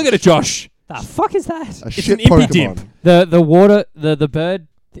shit. Josh. Look at it, Josh. The fuck is that? A It's shit an Impy Pokemon. Dimp. The bird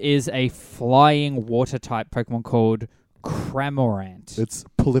is a flying water type Pokemon called Cramorant. It's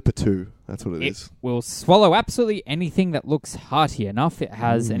Polipatu. That's what it It is. will swallow absolutely anything that looks hearty enough. It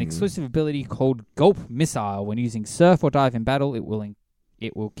has an exclusive ability called Gulp Missile. When using Surf or Dive in battle, it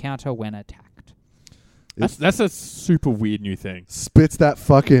will counter when attacked. That's a super weird new thing. Spits that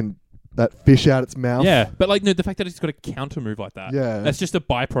fish out its mouth. Yeah, but like no, the fact that it's got a counter move like that. Yeah. That's just a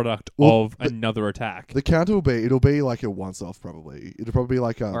byproduct Well, of another attack. The counter it'll be like a once off probably. It'll probably be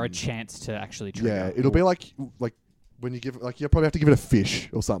like Or a chance to actually trigger. yeah, it'll be like when you give you probably have to give it a fish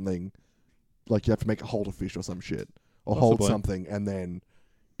or something. Like you have to make it hold a fish or some shit. Or hold Possibly. something and then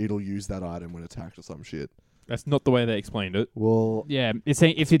it'll use that item when attacked or some shit. That's not the way they explained it. Well, Yeah, it's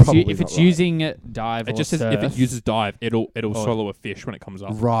saying if it's Probably if not it's right. using dive It or just says surf, if it uses dive, it'll Or- swallow a fish when it comes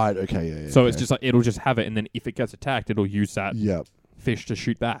up. right, okay, yeah. So okay. it's just like it'll just have it, and then if it gets attacked, it'll use that Yep. fish to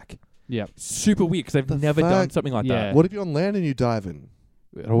shoot back. Yep. Super weird because they've The never done fuck? something like Yeah. What if you're on land and you dive in?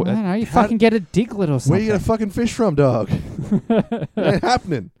 I that. don't know, you How- fucking get a Diglett or something. Where you get a fucking fish from, dog? It ain't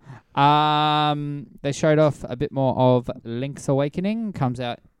happening. They showed off a bit more of Link's Awakening. Comes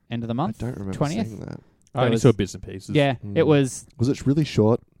out end of the month. I don't remember 20th? seeing that. I only was- saw bits and pieces. Yeah, it was. Was it really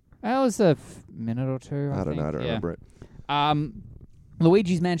short? It was a minute or two. I don't know. I don't yeah. remember it.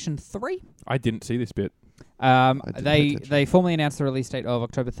 Luigi's Mansion 3. I didn't see this bit. They formally announced the release date of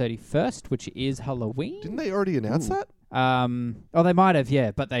October 31st, which is Halloween. Didn't they already announce that? They might have,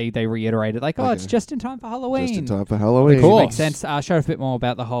 yeah, but they reiterated it's just in time for Halloween. Just in time for Halloween. Which makes sense. Showed us a bit more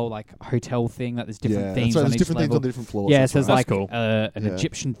about the whole hotel thing. That there's different themes on there's each different level. things on the different floors. Yeah, so there's cool. An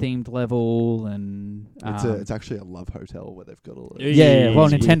Egyptian themed level, and it's actually a love hotel where they've got all. Well,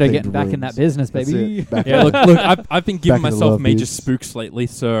 Nintendo themed getting back in rooms. that business, baby. Yeah, look, I've been giving Back in the myself love major biz. spooks lately,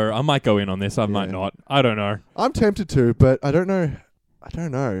 so I might go in on this. I might not. I don't know. I'm tempted to, but I don't know.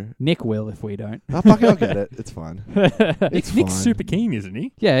 Nick will if we don't. I'll get it. It's fine. Nick's fine. super keen, isn't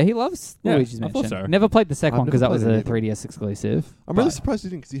he? Yeah, he loves Yeah, Luigi's I Mansion. thought so. Never played the second I've one because never that was a played it 3DS exclusive. I'm really but- surprised he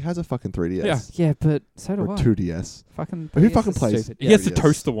didn't, because he has a fucking 3DS. Yeah. Yeah, but so do Or I. 2DS. Fucking Who 3DS fucking is plays? stupid. He Yeah. has the Yes.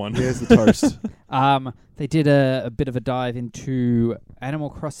 toaster one. He has the toast. They did a bit of a dive into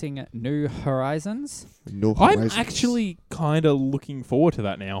Animal Crossing New Horizons. No I'm horizons. actually kind of looking forward to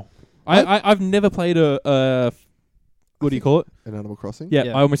that now. I've never played a what do you call it? An Animal Crossing. Yeah,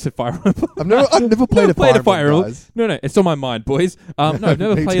 Yeah. I almost said Fire Emblem. I've never played a played a Fire Fire Emblem, Emblem. guys. No, it's on my mind, boys. No, I've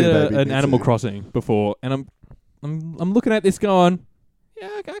never Me played too, baby, an me Animal too. Crossing before, and I'm looking at this going, yeah,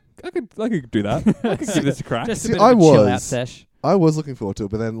 I could do that. I could give this a crack. Just a See, bit I of a chill out was- sesh. I was looking forward to it,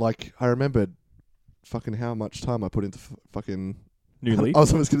 but then I remembered fucking how much time I put into fucking. New Leaf. I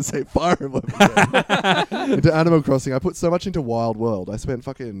was almost going to say Fire Emblem. again. Into Animal Crossing. I put so much into Wild World. I spent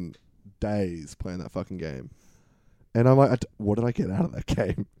fucking days playing that fucking game. And I'm like, what did I get out of that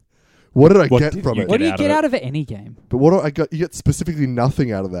game? What did I get from you it? What do you out get of it? out of it? Any game. But what do I got? You get specifically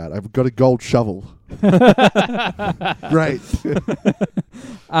nothing out of that. I've got a gold shovel. Great.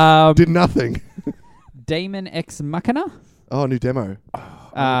 Did nothing. Damon X Machina. Oh, new demo.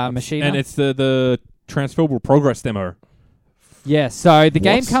 Machina. And it's the transferable progress demo. Yeah, so the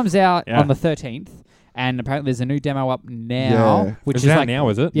game What? comes out Yeah. on the 13th, and apparently there's a new demo up now, Yeah. which Is is it out like now,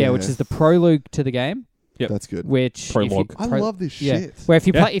 is it? yeah, Yeah. which is the prologue to the game. Yep. That's good. Which Prologue. I love this Yeah, shit. where if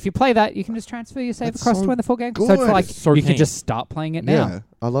you Yeah. play that, you can just transfer your save That's across so to when the full game. So good. it's like So you keen. can just start playing it now. Yeah,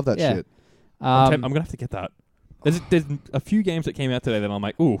 I love that Yeah. shit. I'm gonna have to get that. There's a few games that came out today that I'm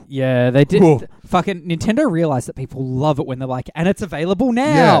like, ooh. Yeah, they did. Cool. Fucking Nintendo realized that people love it when they're like, and it's available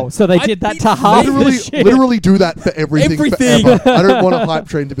now. Yeah. So they I did that did to half the Literally, shit. literally do that for everything. Everything. Forever. I don't want a hype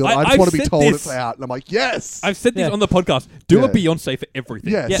train to build. I just I've want to be said told this. it's out, and I'm like, yes. I've said this Yeah. on the podcast. Do Yeah. a Beyonce for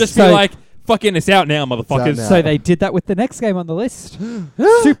everything. Yes. Yeah, Just so- be like, fucking, it's out now, motherfuckers. now. So they did that with the next game on the list,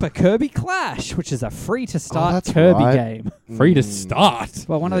 Super Kirby Clash, which is a free to start that's Kirby right. game. Free to Mm. start.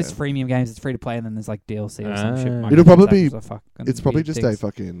 Well, one of those Yeah. freemium games that's free to play, and then there's like DLC or some shit. Ah. It'll probably Microtransactions or fucking It's probably weird just things. a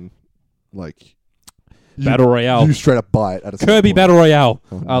fucking like Battle Royale. You straight up buy it at a certain Kirby point. Battle Royale.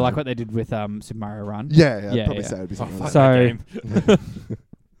 Oh, like what they did with Super Mario Run. Yeah, I'd Yeah, probably yeah. say it'd be something fuck like So- that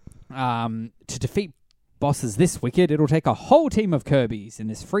game. To defeat bosses this wicked, it'll take a whole team of Kirbys in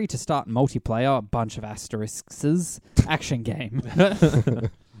this free to start multiplayer, a bunch of asterisks action game.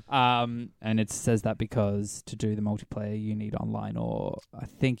 And it says that because to do the multiplayer you need online, or I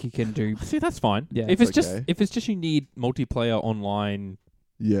think you can do. See, that's fine. Yeah. if it's Okay. just you need multiplayer online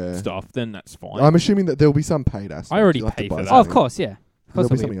yeah. stuff, then that's fine. I'm assuming that there'll be some paid aspects. I already You'll have to pay buy for that. Oh, of something. course, yeah. Of There'll course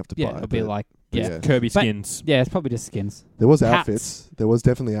be it'll something you have to yeah, buy. it'll be but like yeah. Kirby But- skins. yeah, it's probably just skins. There was Hats. outfits. There was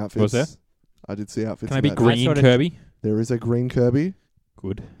definitely outfits. Was there? I did see outfits. Can I in be that. green sorta- Kirby? There is a green Kirby.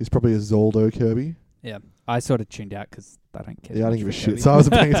 Good. He's probably a Zoldo Kirby. Yeah, I sort of tuned out because I don't care. Yeah, I much didn't give a for shit, Kirby. so I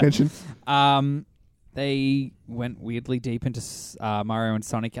wasn't paying attention. They went weirdly deep into Mario and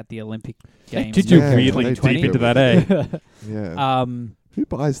Sonic at the Olympic Games. Did you Yeah, really they deep did. into that, eh? Yeah. Who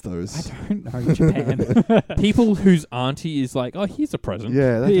buys I those? don't know Japan. People whose auntie is like, oh, here's a present.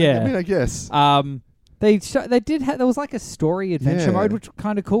 Yeah. Yeah. I mean, I guess. They did there was like a story adventure Yeah. mode, which was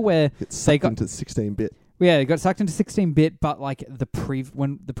kind of cool, where It's they sucked got- into 16-bit. it got sucked into 16-bit, but like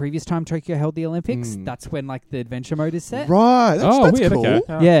when the previous time Tokyo held the Olympics, Mm. that's when like the adventure mode is set. Right. That's weird. cool.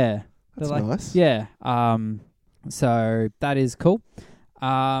 Okay. Yeah, That's They're like- nice. yeah. So that is cool.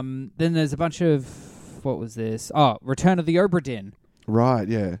 Then there's a bunch of what was this? Oh, Return of the Obra Dinn Right,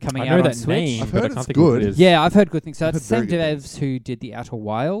 yeah. coming I out know on that Switch. name, I've but I heard can't it's think of what good. it is. Yeah, I've heard good things. So I've it's the heard same very good devs who did the Outer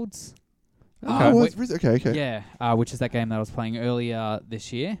Wilds. Oh, Wait- okay. Yeah, which is that game that I was playing earlier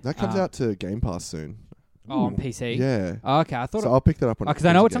this year. That comes out to Game Pass soon. on PC. Yeah. Oh, okay, I thought So I'll pick that up on because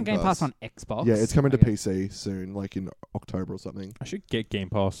I know it's on Game Pass on Xbox. Yeah, it's coming to Okay. PC soon, like in October or something. I should get Game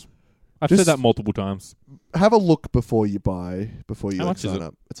Pass. I've Just- said that multiple times. Have a look before you buy, before you How like, much is sign it?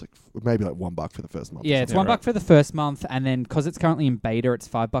 up. It's like maybe like $1 for the first month. or Yeah, it's something. Yeah, $1 for the first month, and then because it's currently in beta, it's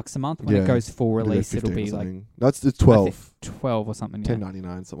 $5 a month. When Yeah. it goes full It'll be release, it'll 15 or be like something. No, it's 12. 12 or something. Yeah.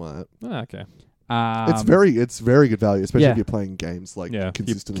 $10.99, something like that. Oh, okay. It's very good value, especially yeah. if you're playing games like Yeah,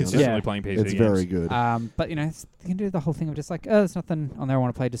 consistently. consistently Yeah. playing PC It's games. very good. But you know, you can do the whole thing of just like, oh, there's nothing on there I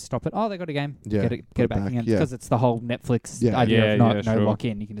want to play. Just stop it. Oh, they got a game. Yeah, Get it back again. yeah. Because it's the whole Netflix Yeah. idea Yeah, of no sure. lock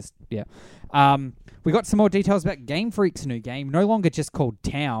in. You can just we got some more details about Game Freak's new game. No longer just called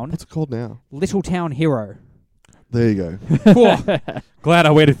Town. What's it called now? Little Town Hero. There you go. Whoa. Glad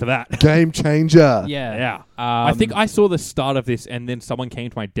I waited for that. Game changer. Yeah. Yeah. I think I saw the start of this, and then someone came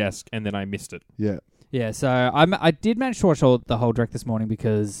to my desk, and then I missed it. Yeah. Yeah, so I did manage to watch the whole direct this morning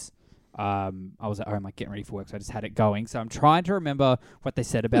because I was at home like getting ready for work, so I just had it going. So I'm trying to remember what they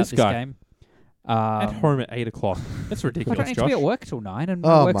said about This this guy. game. At home at 8 o'clock. That's I ridiculous, don't need Josh. to be at work till 9, and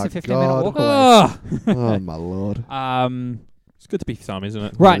Oh work's my a 15-minute God. walk away. Ah! Oh my lord. It's good to be some, isn't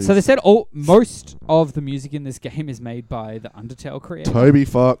it? Right, so Please. they said most of the music in this game is made by the Undertale creator. Toby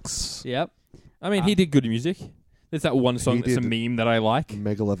Fox. Yep. I mean, he did good music. There's that one song He that's a did. meme that I like.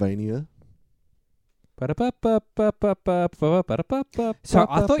 Megalovania. So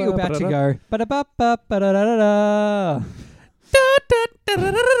I thought you were about to go. Ba-da-ba-ba-ba-da-da-da.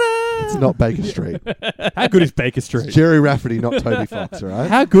 It's not Baker Street. How good is Baker Street? Jerry Rafferty, not Toby Fox, all right?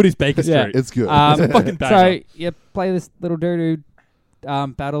 How good is Baker Yeah. Street? It's good. fucking banger. So you play this little dude who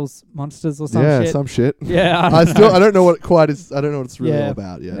battles monsters or some yeah, shit. some shit. Yeah, I don't know what it quite is. I don't know what it's really Yeah. all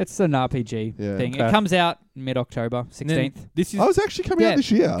about yet. It's an RPG Yeah. thing. Okay. It comes out mid-October, 16th. This is Oh, it's actually coming Yeah, out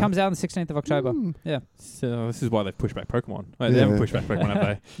this year. It comes out on the 16th of October. Mm. Yeah. so this is why they've pushed back Pokemon. Wait, they Yeah. haven't pushed back Pokemon, have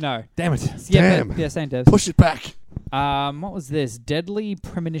they? No. Damn it. Yeah, Damn. but, yeah, same devs. Push it back. What was this? Deadly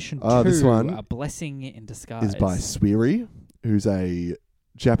Premonition 2. Oh, this one A Blessing in Disguise. Is by Sweary, who's a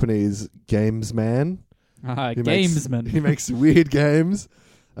Japanese games man. He Gamesman. He makes weird games.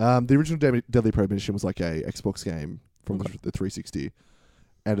 The original Deadly Premonition was like a Xbox game from the 360,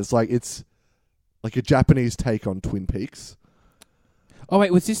 and it's like a Japanese take on Twin Peaks. Oh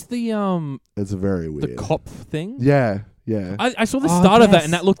wait, was this the It's very weird. cop thing? Yeah, yeah. I saw the Oh, start of that, yes.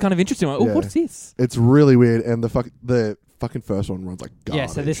 and that looked kind of interesting. I'm like, Yeah. what's this? It's really weird, and the fucking first one runs like garbage. Yeah,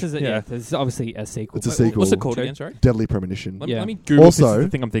 so this is this is obviously a sequel. It's a But- sequel. What's it called True. again? Sorry. Deadly Premonition. Let, Yeah. let me Google if this Also, is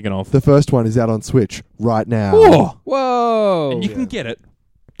the thing I'm thinking of. The first one is out on Switch right now. Whoa! Whoa! And you Yeah. can get it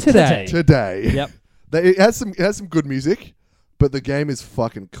today. Today. Yep. It has some good music, but the game is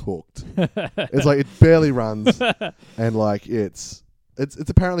fucking cooked. It's like it barely runs, and like it's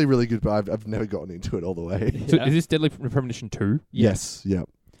apparently really good, but I've never gotten into it all the way. So Yeah. is this Deadly Premonition 2? Yes. Yep.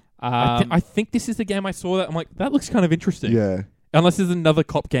 I think this is the game I saw that I'm like, that looks kind of interesting. Yeah. Unless there's another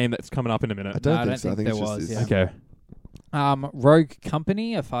cop game that's coming up in a I minute. don't No, I think don't so. I think think it's there just was, this. yeah. Okay. Rogue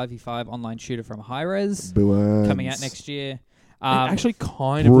Company, a 5v5 online shooter from Hi-Res, Boo-earns. coming out next year. It actually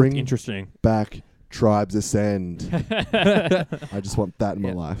kind of bring- looked interesting. Back Tribes Ascend. I just want that in my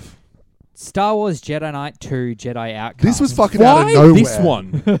Yeah. life. Star Wars Jedi Knight 2 Jedi Outcast. This was fucking out of Why nowhere. this one?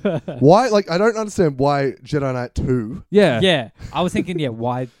 Why? Like, I don't understand why Jedi Knight 2. Yeah. Yeah, I was thinking,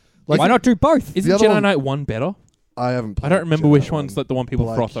 why Like, why not do both? Isn't The other Jedi one- Knight 1 better? I haven't played I don't remember Jedi which Knight one's 1. like the one people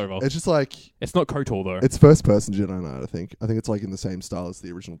Like, froth over. It's just like It's not KOTOR though. it's first person Jedi Knight. I think it's like in the same style as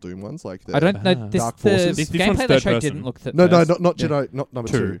the original Doom ones. Like the I don't know. Ah. This, Dark the Forces. This one's gameplay they third showed person. didn't look that. No, first. not Yeah. Jedi, not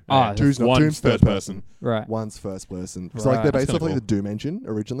number 2. two. Ah, Two's not. One's Doom's third person. Right. One's first person. So like Right. they're That's based off kinda like the Doom engine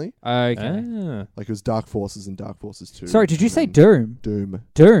originally. Okay. Ah. Like it was Dark Forces and Dark Forces 2. Sorry, did you say and Doom? Doom?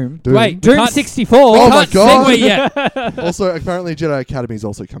 Doom. Doom. Wait, Doom can't- 64. Oh my Can't God. segue yet. Also, apparently Jedi Academy is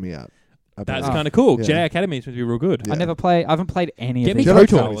also coming out. That's Oh. kind of cool. Yeah. Jedi Academy is supposed to be real good. Yeah. I haven't played any Get of me the Jedi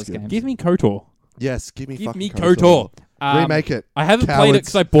Star KOTOR. Wars Good. games. Give me KOTOR. Yes, give me Give fucking me KOTOR. KOTOR. Remake it. I haven't played it Cowards.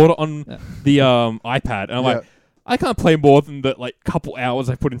 because I bought it on Yeah. the iPad, and I'm like, I can't play more than the like couple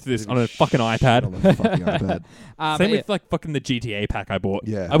hours I put into this on a fucking On iPad. the fucking iPad. Same with like fucking the GTA pack I bought.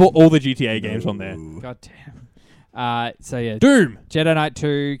 Yeah. I bought all the GTA games on there. No. God damn. So yeah, Doom. Jedi Knight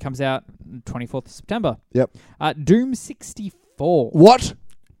 2 comes out 24th of September. Yep. Doom 64. What?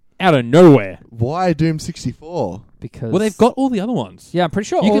 Out of nowhere. Why Doom 64? Because Well, they've got all the other ones. yeah, I'm pretty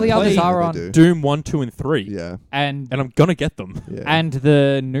sure You all can the others play- are They on, do. Doom 1, 2, and 3. Yeah. and And I'm gonna get them. Yeah. and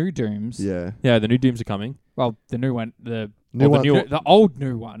the new Dooms. yeah. Yeah, the new Dooms are coming. Well, the new one, the New the one. new- the old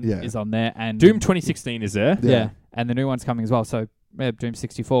new one Yeah. is on there, and Doom 2016 is there. Yeah. Yeah. And the new one's coming as well. So Doom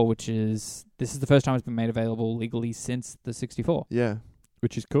 64, this is the first time it's been made available legally since the 64, Yeah.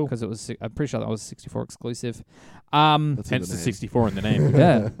 Which is cool. because I'm pretty sure that was 64 exclusive. That's in Hence the name. 64 in the name.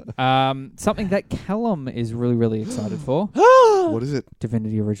 Yeah. Something that Callum is really, really excited for. What is it?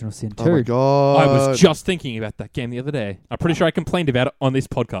 Divinity Original Sin 2. Oh my god. I was just thinking about that game the other day. I'm pretty sure I complained about it on this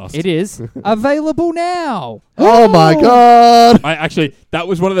podcast. It is available now. Oh my god. I actually, that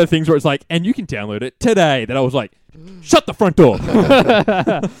was one of the things where it's like, and you can download it today. That I was like, Shut the front door.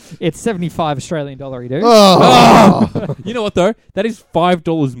 It's 75 Australian dollar, dude. Oh. You know what though? That is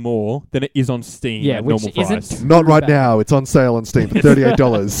 $5 more than it is on Steam Yeah, at which normal price. isn't Not right bad. now. It's on sale on Steam for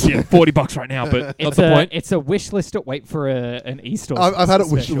 $38. Yeah, $40 right now, but It's not the point. It's a wish list to wait for an Easter. I've had it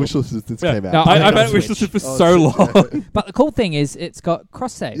special. wish list since this Yeah. came out. No, I've had it Switch. wish listed for Oh, so shit. long. But the cool thing is, it's got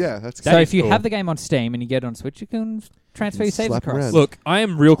cross save. Yeah, that's So That if is you cool. have the game on Steam and you get it on Switch, you can transfer your saves Slap across. around. Look, I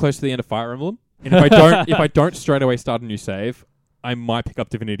am real close to the end of Fire Emblem, and if I don't straight away start a new save, I might pick up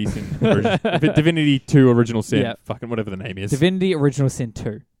Divinity Sin, Divinity 2 Original Sin, Yeah. fucking whatever the name is. Divinity Original Sin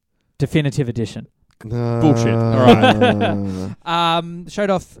 2, Definitive Edition. Bullshit. All Showed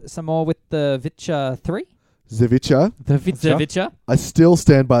off some more with the Witcher 3. Zavicha. The Witcher. I still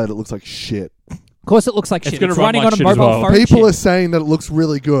stand by that it looks like shit. Of course, it looks like It's shit. gonna It's run running like on a shit as mobile well. phone. People chip. are saying that it looks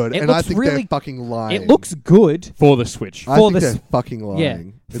really good, It and I looks think really- they're fucking lying. It looks good. for the Switch. I for think the they're fucking lying. Yeah.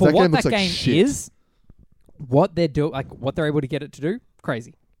 If For that what game that looks like game shit, is, what they're what they're able to get it to do,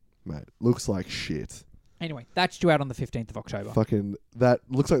 crazy. mate, looks like shit. Anyway, that's due out on the 15th of October. Fucking that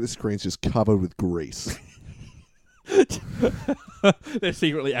looks like the screen's just covered with grease. They're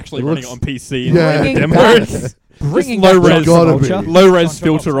secretly actually It running looks- it on PC. Yeah. And Bringing demo. back, Just bringing low back res, John gotta Travolta. be. low res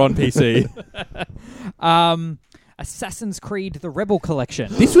filter on PC. Assassin's Creed: The Rebel Collection.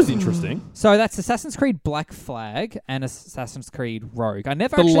 This was interesting. So that's Assassin's Creed Black Flag and Assassin's Creed Rogue. I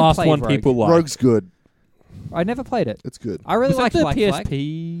never The actually last played one Rogue. people liked. Rogue's good. I never played it. It's good. I really Was like that the Black Flag.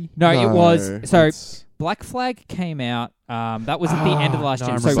 PSP? No, it was so it's- Black Flag came out. That was at the end of last no,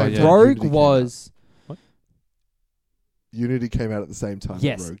 year. I So remember that, yeah. Rogue Unity came was Unity came out at the same time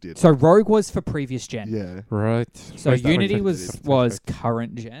yes. that Rogue did. So Rogue was for previous gen. Yeah. Right. So Where's that Unity reflected? was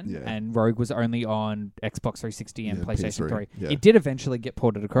current gen, Yeah. and Rogue was only on Xbox 360 and Yeah, PlayStation 3. PS3, yeah. It did eventually get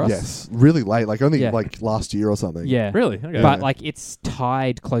ported across. Yes. Really late, like only Yeah. like last year or something. Yeah. Really? Okay. But like it's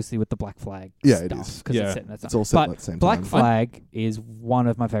tied closely with the Black Flag Yeah, stuff it is. because Yeah. it's set in that It's time. all set But at the same Black time. Flag is one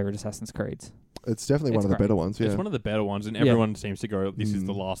of my favorite Assassin's Creeds. It's definitely It's one of the great. better ones. Yeah. It's one of the better ones, and Yeah. everyone seems to go, this is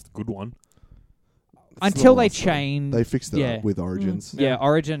the Mm. last good one. It's Until not they last time. change. They fixed it yeah. up with Origins. Yeah,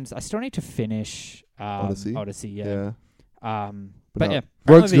 Origins. I still need to finish Odyssey? Odyssey, Yeah. yeah. But But no. yeah,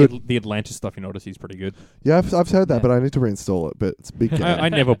 Rogue's Apparently good. The Atlantis stuff in Odyssey is pretty good. Yeah, I've heard that, Yeah. but I need to reinstall it. But it's a big game. I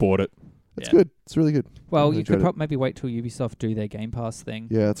never bought it. It's Yeah. good. It's really good. well, I you enjoyed could it. maybe wait till Ubisoft do their Game Pass thing.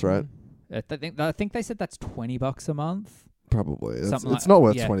 Yeah, that's right. I think they said that's $20 a month. Probably. It's Something it's like- not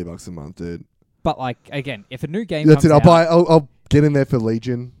worth yeah. $20 a month, dude. But like again, if a new game That's comes it. out, I'll get in there for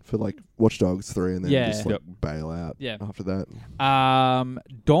Legion for like Watch Dogs 3 and then Yeah. just like bail out Yeah. after that.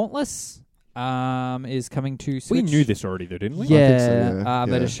 Dauntless is coming to Switch. We knew this already, though, didn't we? I think so, Yeah,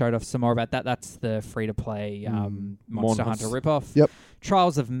 they yeah. just showed off some more about that. That's the free-to-play Monster Monhus. Hunter ripoff. Yep.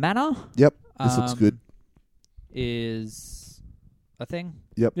 Trials of Mana. Yep. This looks good. Is a thing.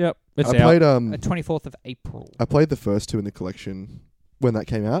 Yep. It's I out. played 24th of April. I played the first two in the collection when that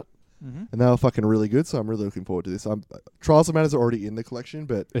came out, Mm-hmm. and they were fucking really good. So I'm really looking forward to this. Trials of Manners are already in the collection,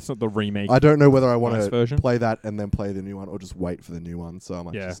 but It's not the remake. I don't know whether I want nice to version. play that and then play the new one, or just wait for the new one. So I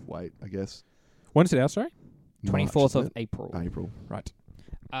might Yeah. just wait, I guess. When's it out, sorry? 24th March, of April. April. Right.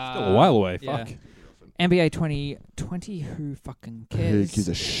 Still a while away. yeah. Fuck. NBA 2020. Who fucking Who cares? gives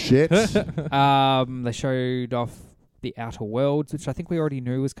a shit? They showed off the Outer Worlds, which I think we already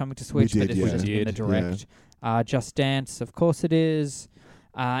knew was coming to Switch, but did, this was yeah. just in the direct. Just Dance, of course it is.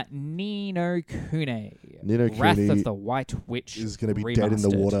 Ni no Kune. Ni no Wrath Kuni of the White Witch is going to be dead in the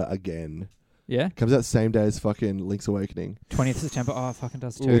remastered. water again. Yeah, Comes out same day as fucking Link's Awakening. 20th September. Oh, it fucking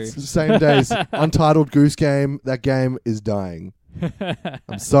does too. It's the same day as Untitled Goose Game. That game is dying.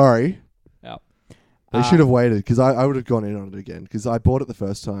 I'm sorry. Yep. They should have waited, because I would have gone in on it again, because I bought it the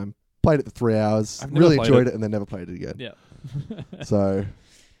first time, played it for 3 hours, I've never really played enjoyed it. it, and then never played it again. Yeah. So,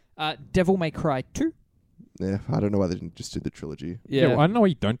 Devil May Cry 2. yeah, I don't know why they didn't just do the trilogy. Yeah, well, I don't know why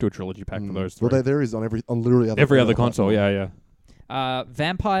you don't do a trilogy pack for those three. Well, there is on literally Every other console, yeah.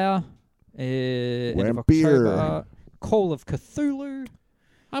 Vampire. End of Vampire. October. Call of Cthulhu.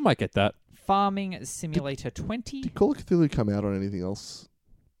 I might get that. Farming Simulator 20. Did Call of Cthulhu come out on anything else?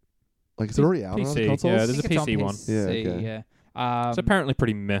 Like, is it already out on other PC, consoles? yeah, I there's a think it's on PC one. Yeah, PC, okay. yeah. It's apparently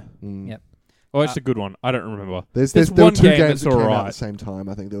pretty meh. Mm. Yep. Oh, it's a good one. I don't remember. There There's were one two game games that's that came out at alright. the same time.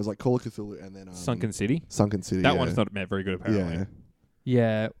 I think there was like Call of Cthulhu and then Sunken City. Sunken City. That yeah. one's not very good, apparently. Yeah,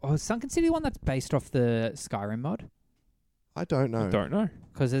 Yeah. Oh, is Sunken City one that's based off the Skyrim mod? I don't know. I don't know.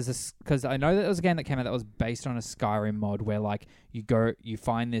 Because I know that there was a game that came out that was based on a Skyrim mod where like you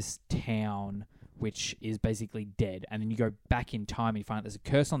find this town which is basically dead, and then you go back in time and you find there's a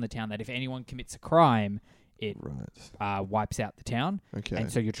curse on the town that if anyone commits a crime, it Right. wipes out the town. Okay.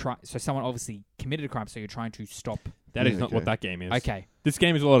 And so so someone obviously committed a crime, so you're trying to stop. That is Yeah, not okay. what that game is. Okay. This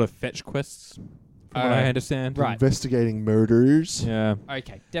game is a lot of fetch quests from what I understand. Right. Investigating murders. Yeah.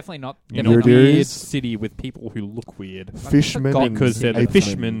 Okay, definitely not. In definitely a not- Murders. weird city with people who look weird. Fishmen and Because they're the apemen.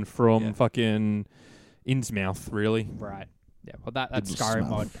 fishmen from Yeah. fucking Innsmouth, really. Right. Yeah. Well, that It's Skyrim Smurf.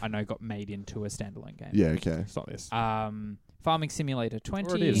 mod I know got made into a standalone game. Yeah, okay. It's not this. Farming Simulator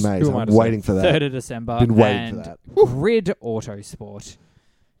 20. Or it is. Mate, Who am I I'm to say? waiting for that. 3rd of December. Been waiting and for that. Grid Autosport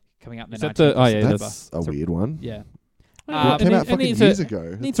coming up in Is the that 19th the- of oh, yeah, December. That's a weird one. Yeah. Well, it came out fucking years ago.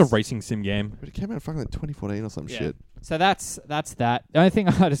 It needs a racing sim game. But it came out fucking like 2014 or some Yeah. shit. So that's that. The only thing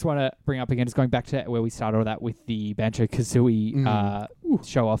I just want to bring up again is going back to where we started all that with the Banjo-Kazooie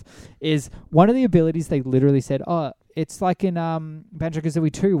show off, is one of the abilities they literally said, oh, it's like in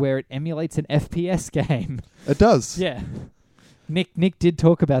Banjo-Kazooie 2 where it emulates an FPS game. It does. Yeah. Nick did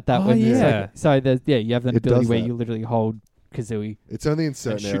talk about that. Oh, when he's yeah. like, so you have an It ability does where that. you literally hold Kazooie. It's only in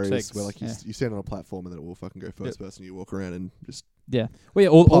certain shoots areas eggs. where like Yeah. you stand on a platform and then it will fucking go first person. You walk around and just Yeah. Well, yeah,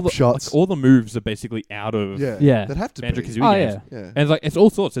 all Pop the shots. like, all the moves are basically out of yeah. Yeah. They'd have to be. Banjo-Kazooie Oh, games. yeah. Yeah. And it's like it's all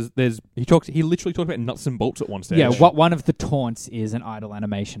sorts. He literally talked about nuts and bolts at one stage. Yeah, one of the taunts is an idle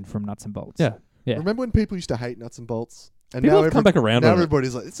animation from Nuts and Bolts. Yeah. Yeah. Remember when people used to hate nuts and bolts? And People now have come back around Now on it.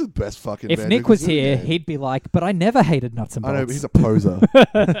 everybody's like, "It's the best fucking." If Nick was Banjo-Kazooie here, game." he'd be like, but I never hated Nuts and I Bolts. know, but he's a poser.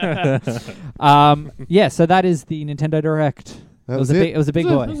 Yeah, so that is the Nintendo Direct. That It was was a it. big. It was a big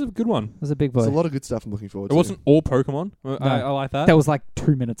boy. It was a good one. It was a big There's boy. a lot of good stuff I'm looking forward It to. wasn't all Pokemon. I No. like that. That was like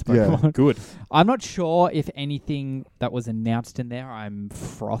 2 minutes Yeah. Pokemon. Good. I'm not sure if anything that was announced in there I'm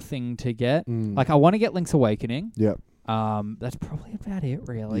frothing to get. Like, I want to get Link's Awakening. Yep. That's probably about it,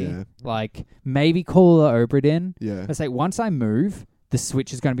 really. Yeah. Like, maybe Call of Obra Dinn. Yeah. I say once I move, the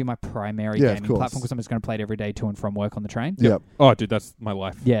Switch is going to be my primary Yeah, of gaming course. platform because I'm just going to play it every day to and from work on the train. Yep. Oh, dude, that's my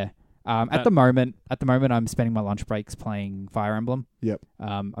life. Yeah. At the moment, I'm spending my lunch breaks playing Fire Emblem. Yep.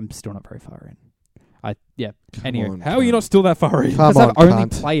 I'm still not very far in. Come Anyway, on, How are you not still that far in? Come because I on, only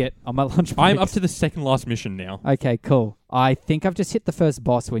cunt. play it on my lunch breaks. I'm up to the second last mission now. Okay, cool. I think I've just hit the first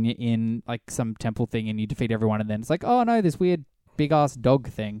boss when you're in like some temple thing and you defeat everyone, and then it's like, oh no, this weird big ass dog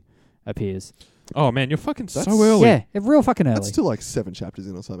thing appears. Oh man, you're fucking so That's- early. Yeah, real fucking early. That's still like 7 chapters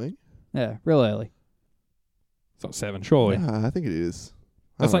in or something. Yeah, real early. It's not 7, surely. I think it is.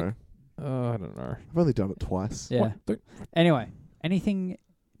 That's I don't like- know. I don't know. I've only done it twice. Yeah. What? Don't- Anyway, anything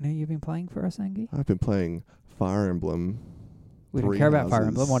new you've been playing for us, Angie? I've been playing Fire Emblem. We don't Three care about Fire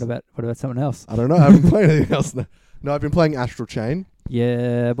houses. Emblem. What about someone else? I don't know. I haven't played anything else. No, I've been playing Astral Chain.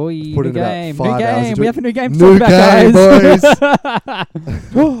 Yeah, boy. Put New in about game. 5 New hours game. into We it. have a new game to New talk about, game,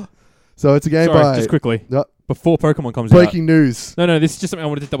 guys. So it's a game Sorry, by just quickly. Yep. Before Pokemon comes out. breaking news. No, this is just something I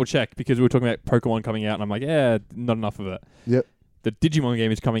wanted to double check because we were talking about Pokemon coming out and I'm like, yeah, not enough of it. Yep. The Digimon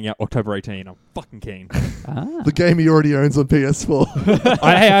game is coming out October 18. I'm fucking keen. Ah. The game he already owns on PS4.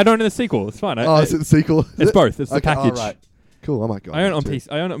 I don't know the sequel. It's fine. Is it the sequel? Is It's it? both. It's the Okay, package. right. Cool. I might go. I own it on too.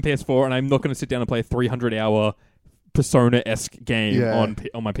 I own it on PS4, and I'm not going to sit down and play a 300-hour Persona-esque game Yeah.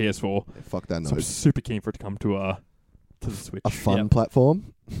 on my PS4. Fuck that So I'm noise. super keen for it to come to the Switch. A fun Yep.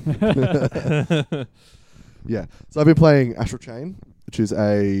 platform. Yeah. So I've been playing Astral Chain, which is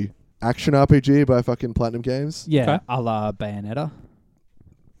a action RPG by fucking Platinum Games. Yeah, Okay. a la Bayonetta.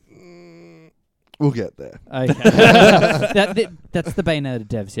 We'll get there. Okay. That's the Bayonetta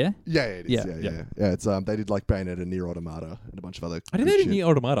devs, yeah? Yeah, it is. Yeah. Yeah. It's they did like Bayonetta, Nier Automata, and a bunch of other. I didn't good know shit. Nier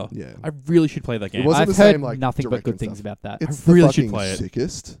Automata. Yeah. I really should play that game. It wasn't I've the heard same, like, nothing but direct good and things stuff. about that. It's I really the should fucking play it.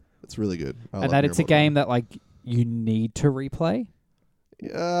 sickest. It's really good. I And love that Nier it's a Automata. game that like you need to replay.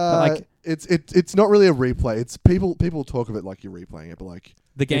 Like it's not really a replay. It's people talk of it like you're replaying it, but like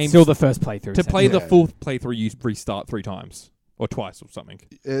The game It's still the first playthrough. to play the Yeah. full playthrough, you restart 3 times or twice or something.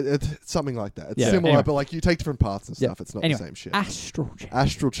 it's something like that. It's Yeah. similar, Anyway. but like you take different parts and Yeah. stuff. It's not Anyway, the same shit. Astral Chain.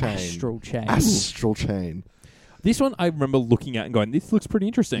 Astral Chain. Astral Chain. Astral Chain. This one I remember looking at and going, "This looks pretty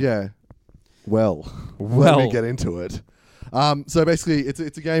interesting." Yeah. Well, let Well. me get into it. So basically, it's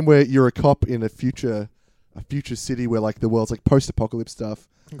a game where you're a cop in a future city where like the world's like post-apocalypse stuff.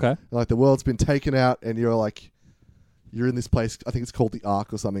 Okay. And, like the world's been taken out, and you're in this place. I think it's called the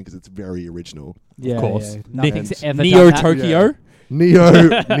Ark or something because it's very original. Yeah, Of course. yeah. Nothing's And ever Neo done that. Tokyo.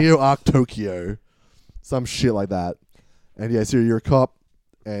 Neo Ark Tokyo, some shit like that. And yeah, so you're a cop,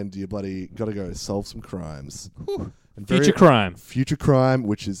 and you bloody got to go solve some crimes. And Future crime. future crime,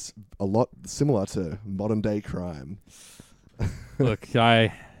 which is a lot similar to modern day crime. Look,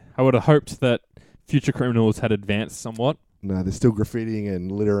 I would have hoped that future criminals had advanced somewhat. No, there's still graffitiing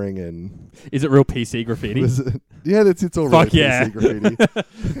and littering and Is it real PC graffiti? yeah, it's all Fuck really yeah. PC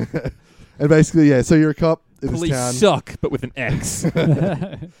graffiti. And basically, yeah, so you're a cop in this Police town. suck, but with an X.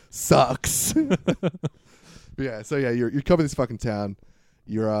 Sucks. But yeah, so yeah, you're a cop in this fucking town.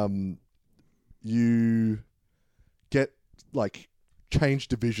 You get like changed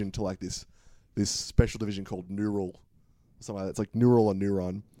division to like this this special division called Neural, something like that. It's like Neural or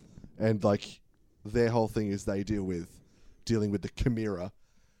Neuron, and like their whole thing is they dealing with the Chimera,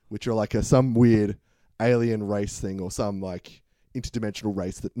 which are like some weird alien race thing or some like interdimensional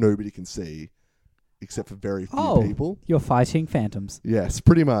race that nobody can see except for very few people. You're fighting phantoms. Yes,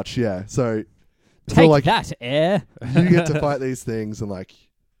 pretty much. Yeah. So Take like that, air. you get to fight these things, and like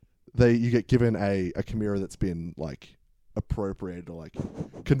you get given a Chimera that's been like appropriated or like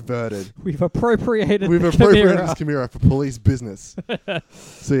converted. We've appropriated this Chimera for police business.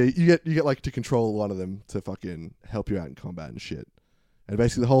 So you get like to control one of them to fucking help you out in combat and shit. And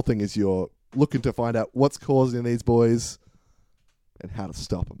basically the whole thing is you're looking to find out what's causing these boys and how to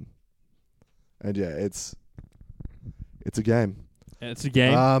stop them. And yeah, it's a game. It's a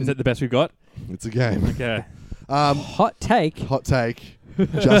game. Is that the best we've got? It's a game. Okay. Hot take.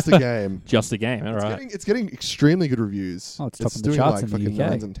 Just a game. Just a game. All right. It's getting extremely good reviews. Oh, it's topping the doing charts like in the fucking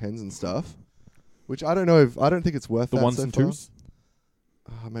UK. 9s and 10s and stuff. Which I don't know if I don't think it's worth The that ones so and far. twos.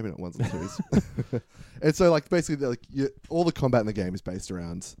 Maybe not 1s and 2s. And so like basically like all the combat in the game is based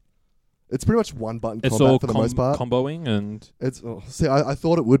around. It's pretty much one button It's combat all for the most part. comboing and See, I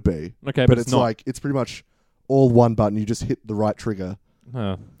thought it would be, okay, but it's it's not. like it's pretty much all one button. You just hit the right trigger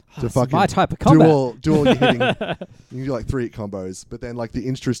Huh. to It's fucking my type of combat. do all your hitting. You can do like 3 hit combos, but then like the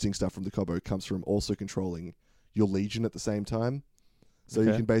interesting stuff from the combo comes from also controlling your legion at the same time. So you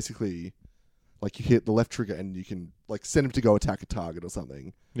Okay. can basically like you hit the left trigger and you can like send him to go attack a target or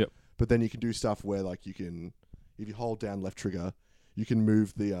something. Yep. But then you can do stuff where like you can, if you hold down left trigger, you can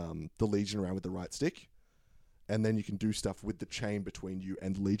move the legion around with the right stick, and then you can do stuff with the chain between you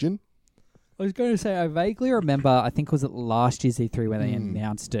and the legion. I was going to say, I vaguely remember, I think it was at last year's E3 when they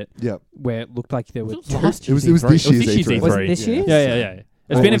announced it, Yep. where it looked like there were... It was It was this year's E3. Was it this year? Yeah. It's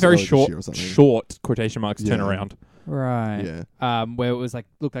Oh, been a it very was early this year or something. short quotation marks Yeah. turnaround. Right. Yeah. Where it was like,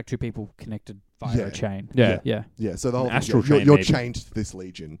 looked like 2 people connected via Yeah. a chain. Yeah. Yeah. Yeah. So the whole Astral you're, chain, you're maybe. chained to this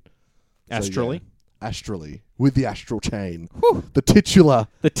legion. So, Astrally. yeah. Astrally with the astral chain, the titular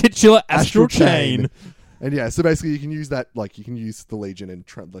The titular astral astral chain. And yeah, so basically you can use that, like you can use the legion and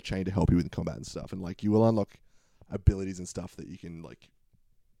the chain to help you with combat and stuff, and like you will unlock abilities and stuff that you can like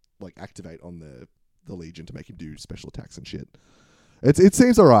activate on the legion to make him do special attacks and shit. It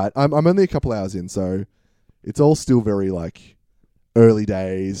seems alright. I'm only a couple hours in, so it's all still very like early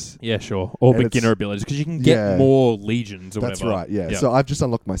days. Yeah, sure. Or And beginner it's- abilities because you can get Yeah. more legions or That's whatever. right, yeah. Yeah. So I've just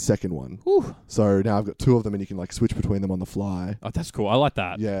unlocked my second one. Whew. So now I've got 2 of them and you can like switch between them on the fly. Oh, that's cool. I like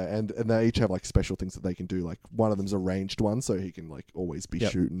that. Yeah, and they each have like special things that they can do. Like one of them's a ranged one, so he can like always be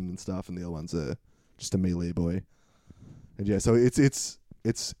Yep. shooting and stuff, and the other one's just a melee boy. And yeah, so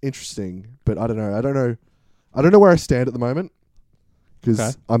it's interesting, but I don't know where I stand at the moment because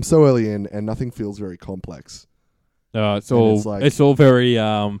Okay. I'm so early in and nothing feels very complex. It's And all it's like- it's all very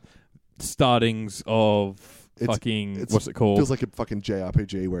startings of It's- fucking it's- what's it called? Feels like a fucking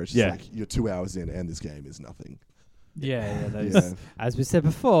JRPG where it's just Yeah. like you're 2 hours in and this game is nothing. Yeah, those, Yeah. as we said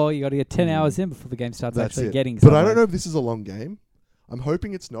before, you got to get 10 hours in before the game starts That's actually it. getting But somewhere. I don't know if this is a long game. I'm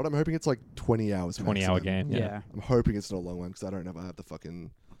hoping it's not. I'm hoping it's like 20 hours. 20-hour maximum. game. Yeah. I'm hoping it's not a long one because I don't ever have the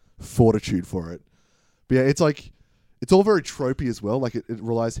fucking fortitude for it. But yeah, it's like it's all very tropey as well. Like it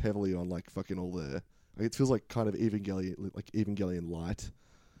relies heavily on like fucking all the. Like it feels like kind of Evangelion light.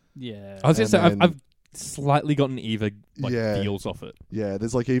 Yeah. I was gonna And say then- I've slightly gotten Eva Yeah. feels off it. Yeah,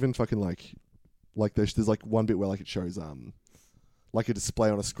 there's like even fucking like there's like one bit where like it shows like a display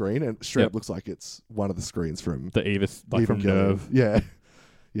on a screen and straight Yep. up looks like it's one of the screens from The Eva like from Evangelion. Nerve. Yeah.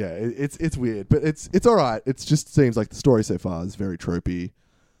 Yeah, it's weird, but it's all right. It just seems like the story so far is very tropey.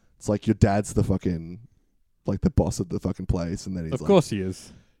 It's like your dad's the fucking like the boss of the fucking place, and then he's Of like, course he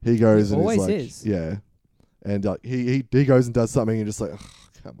is. he goes He and always he's like, is. yeah, and he goes and does something and just like, "Ugh,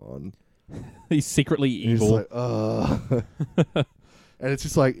 come on, He's secretly and he's evil. like, and it's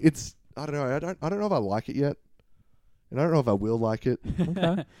just like I don't know, I don't know if I like it yet, and I don't know if I will like it.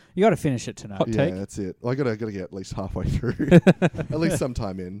 Okay. You got to finish it tonight. Hot Yeah, take? that's it. I gotta get at least halfway through, at least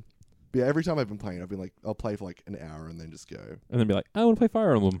sometime in. But yeah, every time I've been playing, I've been like, I'll play for like an hour and then just go. And then be like, I want to play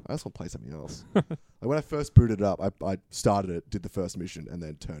Fire Emblem. I just want to play something else. Like when I first booted it up, I started it, did the first mission, and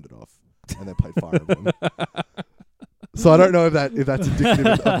then turned it off, and then played Fire Emblem. So I don't know if that's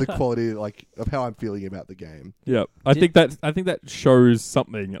indicative of the quality, like of how I'm feeling about the game. Yep. I think that shows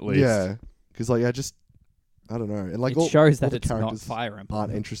something at least. Yeah, because like I don't know, and like It all, shows all that the it's not characters Fire Emblem.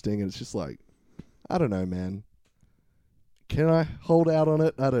 aren't interesting, and it's just like I don't know, man. Can I hold out on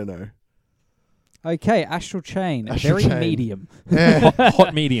it? I don't know. Okay, Astral Chain. Astral very Chain. medium.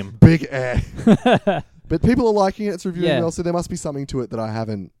 Hot medium. Big air. But people are liking it. It's reviewing Yeah. well, so there must be something to it that I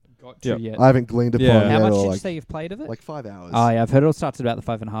haven't got 2 Yep. yet. I haven't gleaned upon Yeah. yet. How much or did you like, say you've played of it? like 5 hours. Oh yeah, I've heard it all starts at about the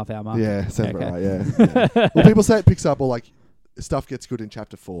 5.5 hour mark. Yeah, sounds about Okay. right. Yeah. Well, people say it picks up, or like stuff gets good in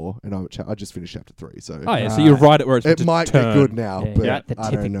chapter 4, and I just finished chapter 3, so Oh yeah, so you're right at where it's it to might turn. get good now. Yeah, but you're at the I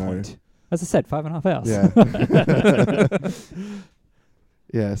don't tipping know. point. As I said, 5.5 hours. Yeah.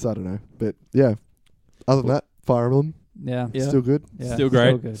 Yeah, so I don't know, but yeah. Other than that, Fire Emblem yeah. Yeah. still good. Yeah, Still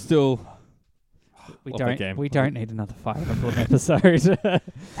great. good. Still. We Love that don't. game. We don't need another Fire Emblem episode.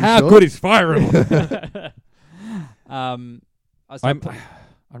 How sure? good is Fire Emblem? I was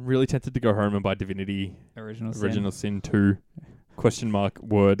I'm really tempted to go home and buy Divinity original Sin 2 question mark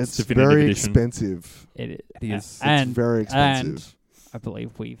words It's Divinity very edition. expensive. It It is. It's and very expensive. and I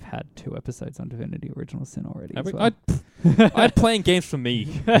believe we've had 2 episodes on Divinity Original Sin already. Have As we- well. I'm playing games for me.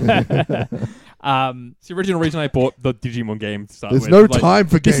 It's the original reason I bought the Digimon game to start There's with. no Like, time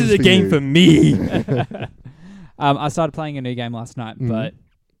for this games. is a for game you. for me. I started playing a new game last night, Mhm. but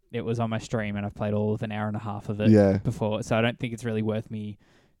it was on my stream, and I've played all of an hour and a half of it Yeah. before, so I don't think it's really worth me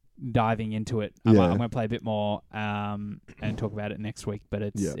diving into it. Yeah. I'm going to play a bit more and talk about it next week. But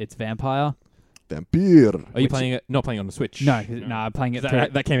it's Vampire. Vampire. Are you playing it? Not playing on the Switch? No, I'm playing it.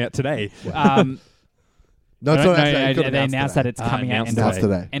 That came out today. No, it's not actually. It got they announced that it's coming out announced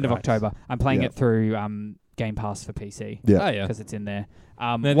today. end of Right. October. I'm playing Yeah. it through Game Pass for PC. Yeah. Oh yeah. Because it's in there.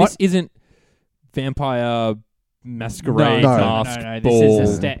 Now, What? this isn't Vampire Masquerade No. Mask No. Ball. This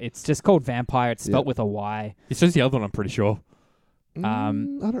is it's just called Vampire. It's spelled Yeah. with a Y. It's just the other one, I'm pretty sure. I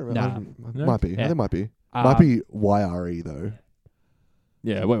don't remember. nah. No? Might be. Yeah. I think it might be. Might be YRE though.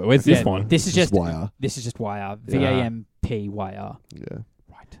 Yeah, where's this Yeah, one? This is just YR. This is just YR. Yeah. VAMPYR. Yeah.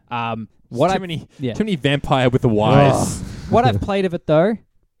 Right. What too I many yeah. too many vampire with the Y's. what I've played of it though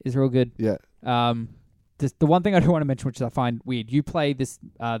is real good. Yeah. The one thing I do want to mention, which I find weird, you play this.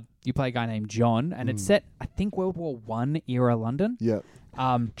 You play a guy named John, and it's set, I think, World War I era London. Yeah.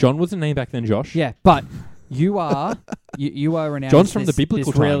 John was the name back then, Josh. Yeah, but you are you are renowned. John's as from this, the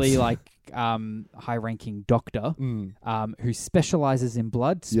biblical this really times. like high-ranking doctor who specializes in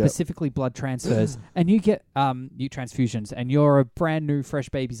blood, Yeah. specifically blood transfers, and you get new transfusions, and you're a brand new fresh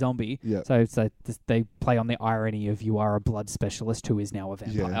baby zombie. Yeah. So they play on the irony of you are a blood specialist who is now a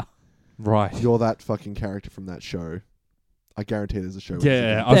vampire. Yeah. Right. You're that fucking character from that show. I guarantee there's a show.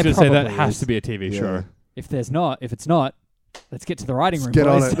 Yeah, I was There going to say that probably has is. to be a TV show. If it's not, let's get to the writing room. Get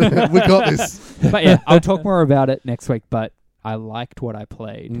on boys. it. We got this. But yeah, I'll talk more about it next week. But I liked what I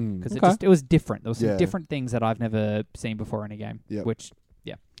played because Okay. it was different. There was some Yeah. different things that I've never seen before in a game. Yep. Which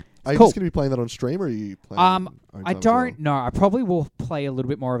Are you Cool. just going to be playing that on stream, or are you playing? own I time as don't know. I probably will play a little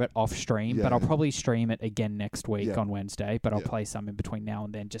bit more of it off stream, but Yeah. I'll probably stream it again next week Yeah. on Wednesday. But I'll Yeah. play some in between now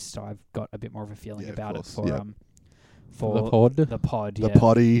and then, just so I've got a bit more of a feeling Yeah, of about it course. for Yeah. for The pod. the pod. The Yeah.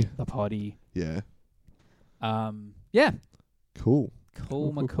 potty. The poddy. Yeah. Yeah. Cool.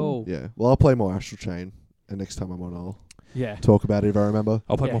 Cool, McCool. Yeah. Well, I'll play more Astral Chain, and next time I'm on, I'll Yeah. talk about it if I remember.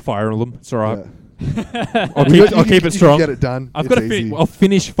 I'll play Yeah. more Fire Emblem. It's all right. Yeah. I'll You keep, I'll keep you it strong. Get it done. I've It's got to easy. I'll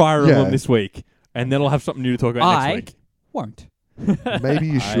finish Fire Emblem Yeah. this week, and then I'll have something new to talk about next week. Won't. Maybe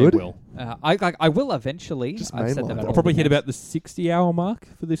you should. I will. I will eventually. Just I've said mainline that it. about I'll all probably the hit games. about the 60-hour mark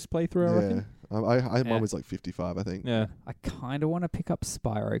for this playthrough, I Yeah. reckon. Yeah. Mine was like 55, I think. Yeah. I kind of want to pick up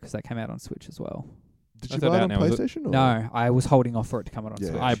Spyro because that came out on Switch as well. Did That's you buy it out on now, is it? PlayStation? Or? No, I was holding off for it to come out on Yeah.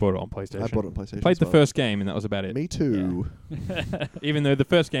 Switch. I bought it on PlayStation. I bought it on PlayStation. Played as the well. first game, and that was about it. Me too. Even though the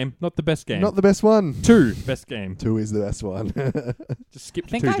first game, not the best game. Not the best one. 2, best game. 2 is the best one. Just skip I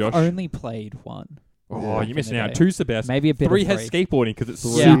to think 2, I've Josh. only played one. Oh, Yeah. you're Back missing in the out. day. 2's the best. Maybe a bit 3 of has skateboarding because it's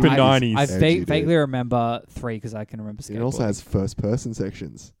Yeah, super I 90s. vaguely remember 3 because I can remember skateboarding. It also has first-person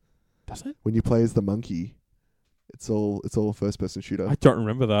sections. Does it? When you play as the monkey, it's all first-person shooter, I don't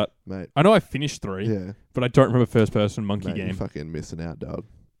remember that. mate. I know I finished 3, Yeah, but I don't remember first-person monkey mate, you're game. fucking missing out, dog.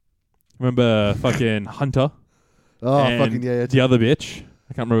 Remember fucking Hunter? Oh, and fucking yeah. The other bitch.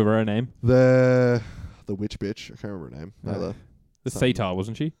 I can't remember her name. The witch bitch. I can't remember her name. No. No, The Something. Satar,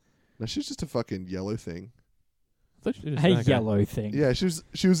 wasn't she? no, she's just a fucking yellow thing. I thought she was- a okay. yellow thing. Yeah, she was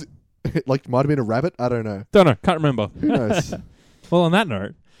like might have been a rabbit. I don't know. Don't know. Can't remember. Who knows? Well, on that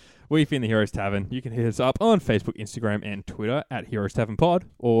note, we've been the Heroes Tavern. You can hit us up on Facebook, Instagram, and Twitter at Heroes Tavern Pod,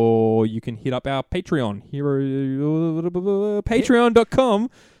 or you can hit up our Patreon,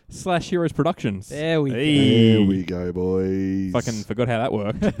 patreon.com/Heroes Productions. There we go. Hey. There we go, boys. Fucking forgot how that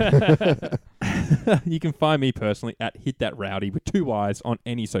worked. You can find me personally at Hit That Rowdy with 2 Y's on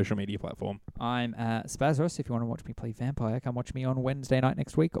any social media platform. I'm Spazros. If you want to watch me play Vampire, come watch me on Wednesday night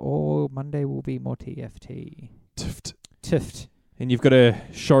next week, or Monday will be more TFT. Tift. And you've got to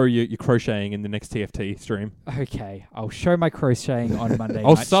show your crocheting in the next TFT stream. Okay, I'll show my crocheting on Monday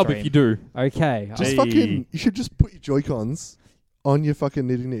I'll night sub stream. if you do. Okay. Just Hey. fucking. You should just put your Joy-Cons on your fucking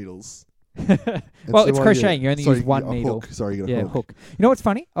knitting needles. Well, it's crocheting. You only use one a needle. Hook. Sorry, you got a hook. You know what's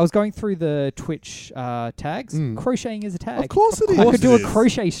funny? I was going through the Twitch tags. Crocheting is a tag. Of course it is. I could do a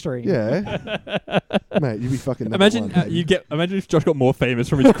crochet stream. Yeah. Mate, you'd be fucking number Imagine one, mate. Imagine if Josh got more famous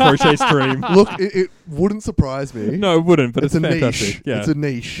from his crochet stream. Look, it wouldn't surprise me. No, it wouldn't, but it's a fantastic. niche. Yeah. It's a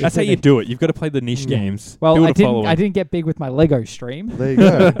niche. That's how you do it. You've got to play the niche games. Well, Build I a following. didn't get big with my Lego stream. There you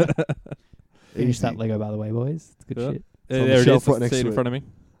go. Finish Easy. that Lego, by the way, boys. It's good Yeah. shit. It's on the There it shelf is. right I next see it to in it. front of me.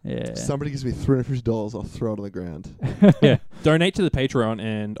 Yeah. If somebody gives me $350, I'll throw it on the ground. Yeah. Donate to the Patreon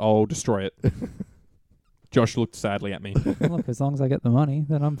and I'll destroy it. Josh looked sadly at me. Look, as long as I get the money,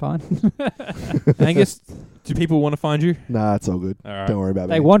 then I'm fine. Angus, do people want to find you? Nah, it's all good. All right. Don't worry about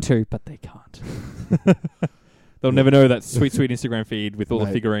They me. want to, but they can't. They'll never know that sweet Instagram feed with all the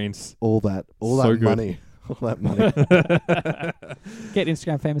Mate. figurines. All that So good. money. All that money. Get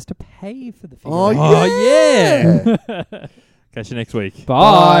Instagram famous to pay for the Oh, figurines. Oh, yeah. Catch you next week.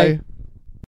 Bye. Bye.